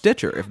Cast on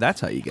Stitcher if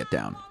that's how you get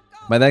down.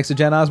 My thanks to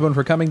Jen Osborn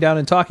for coming down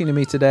and talking to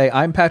me today.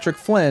 I'm Patrick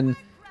Flynn,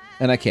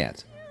 and I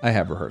can't. I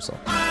have rehearsal.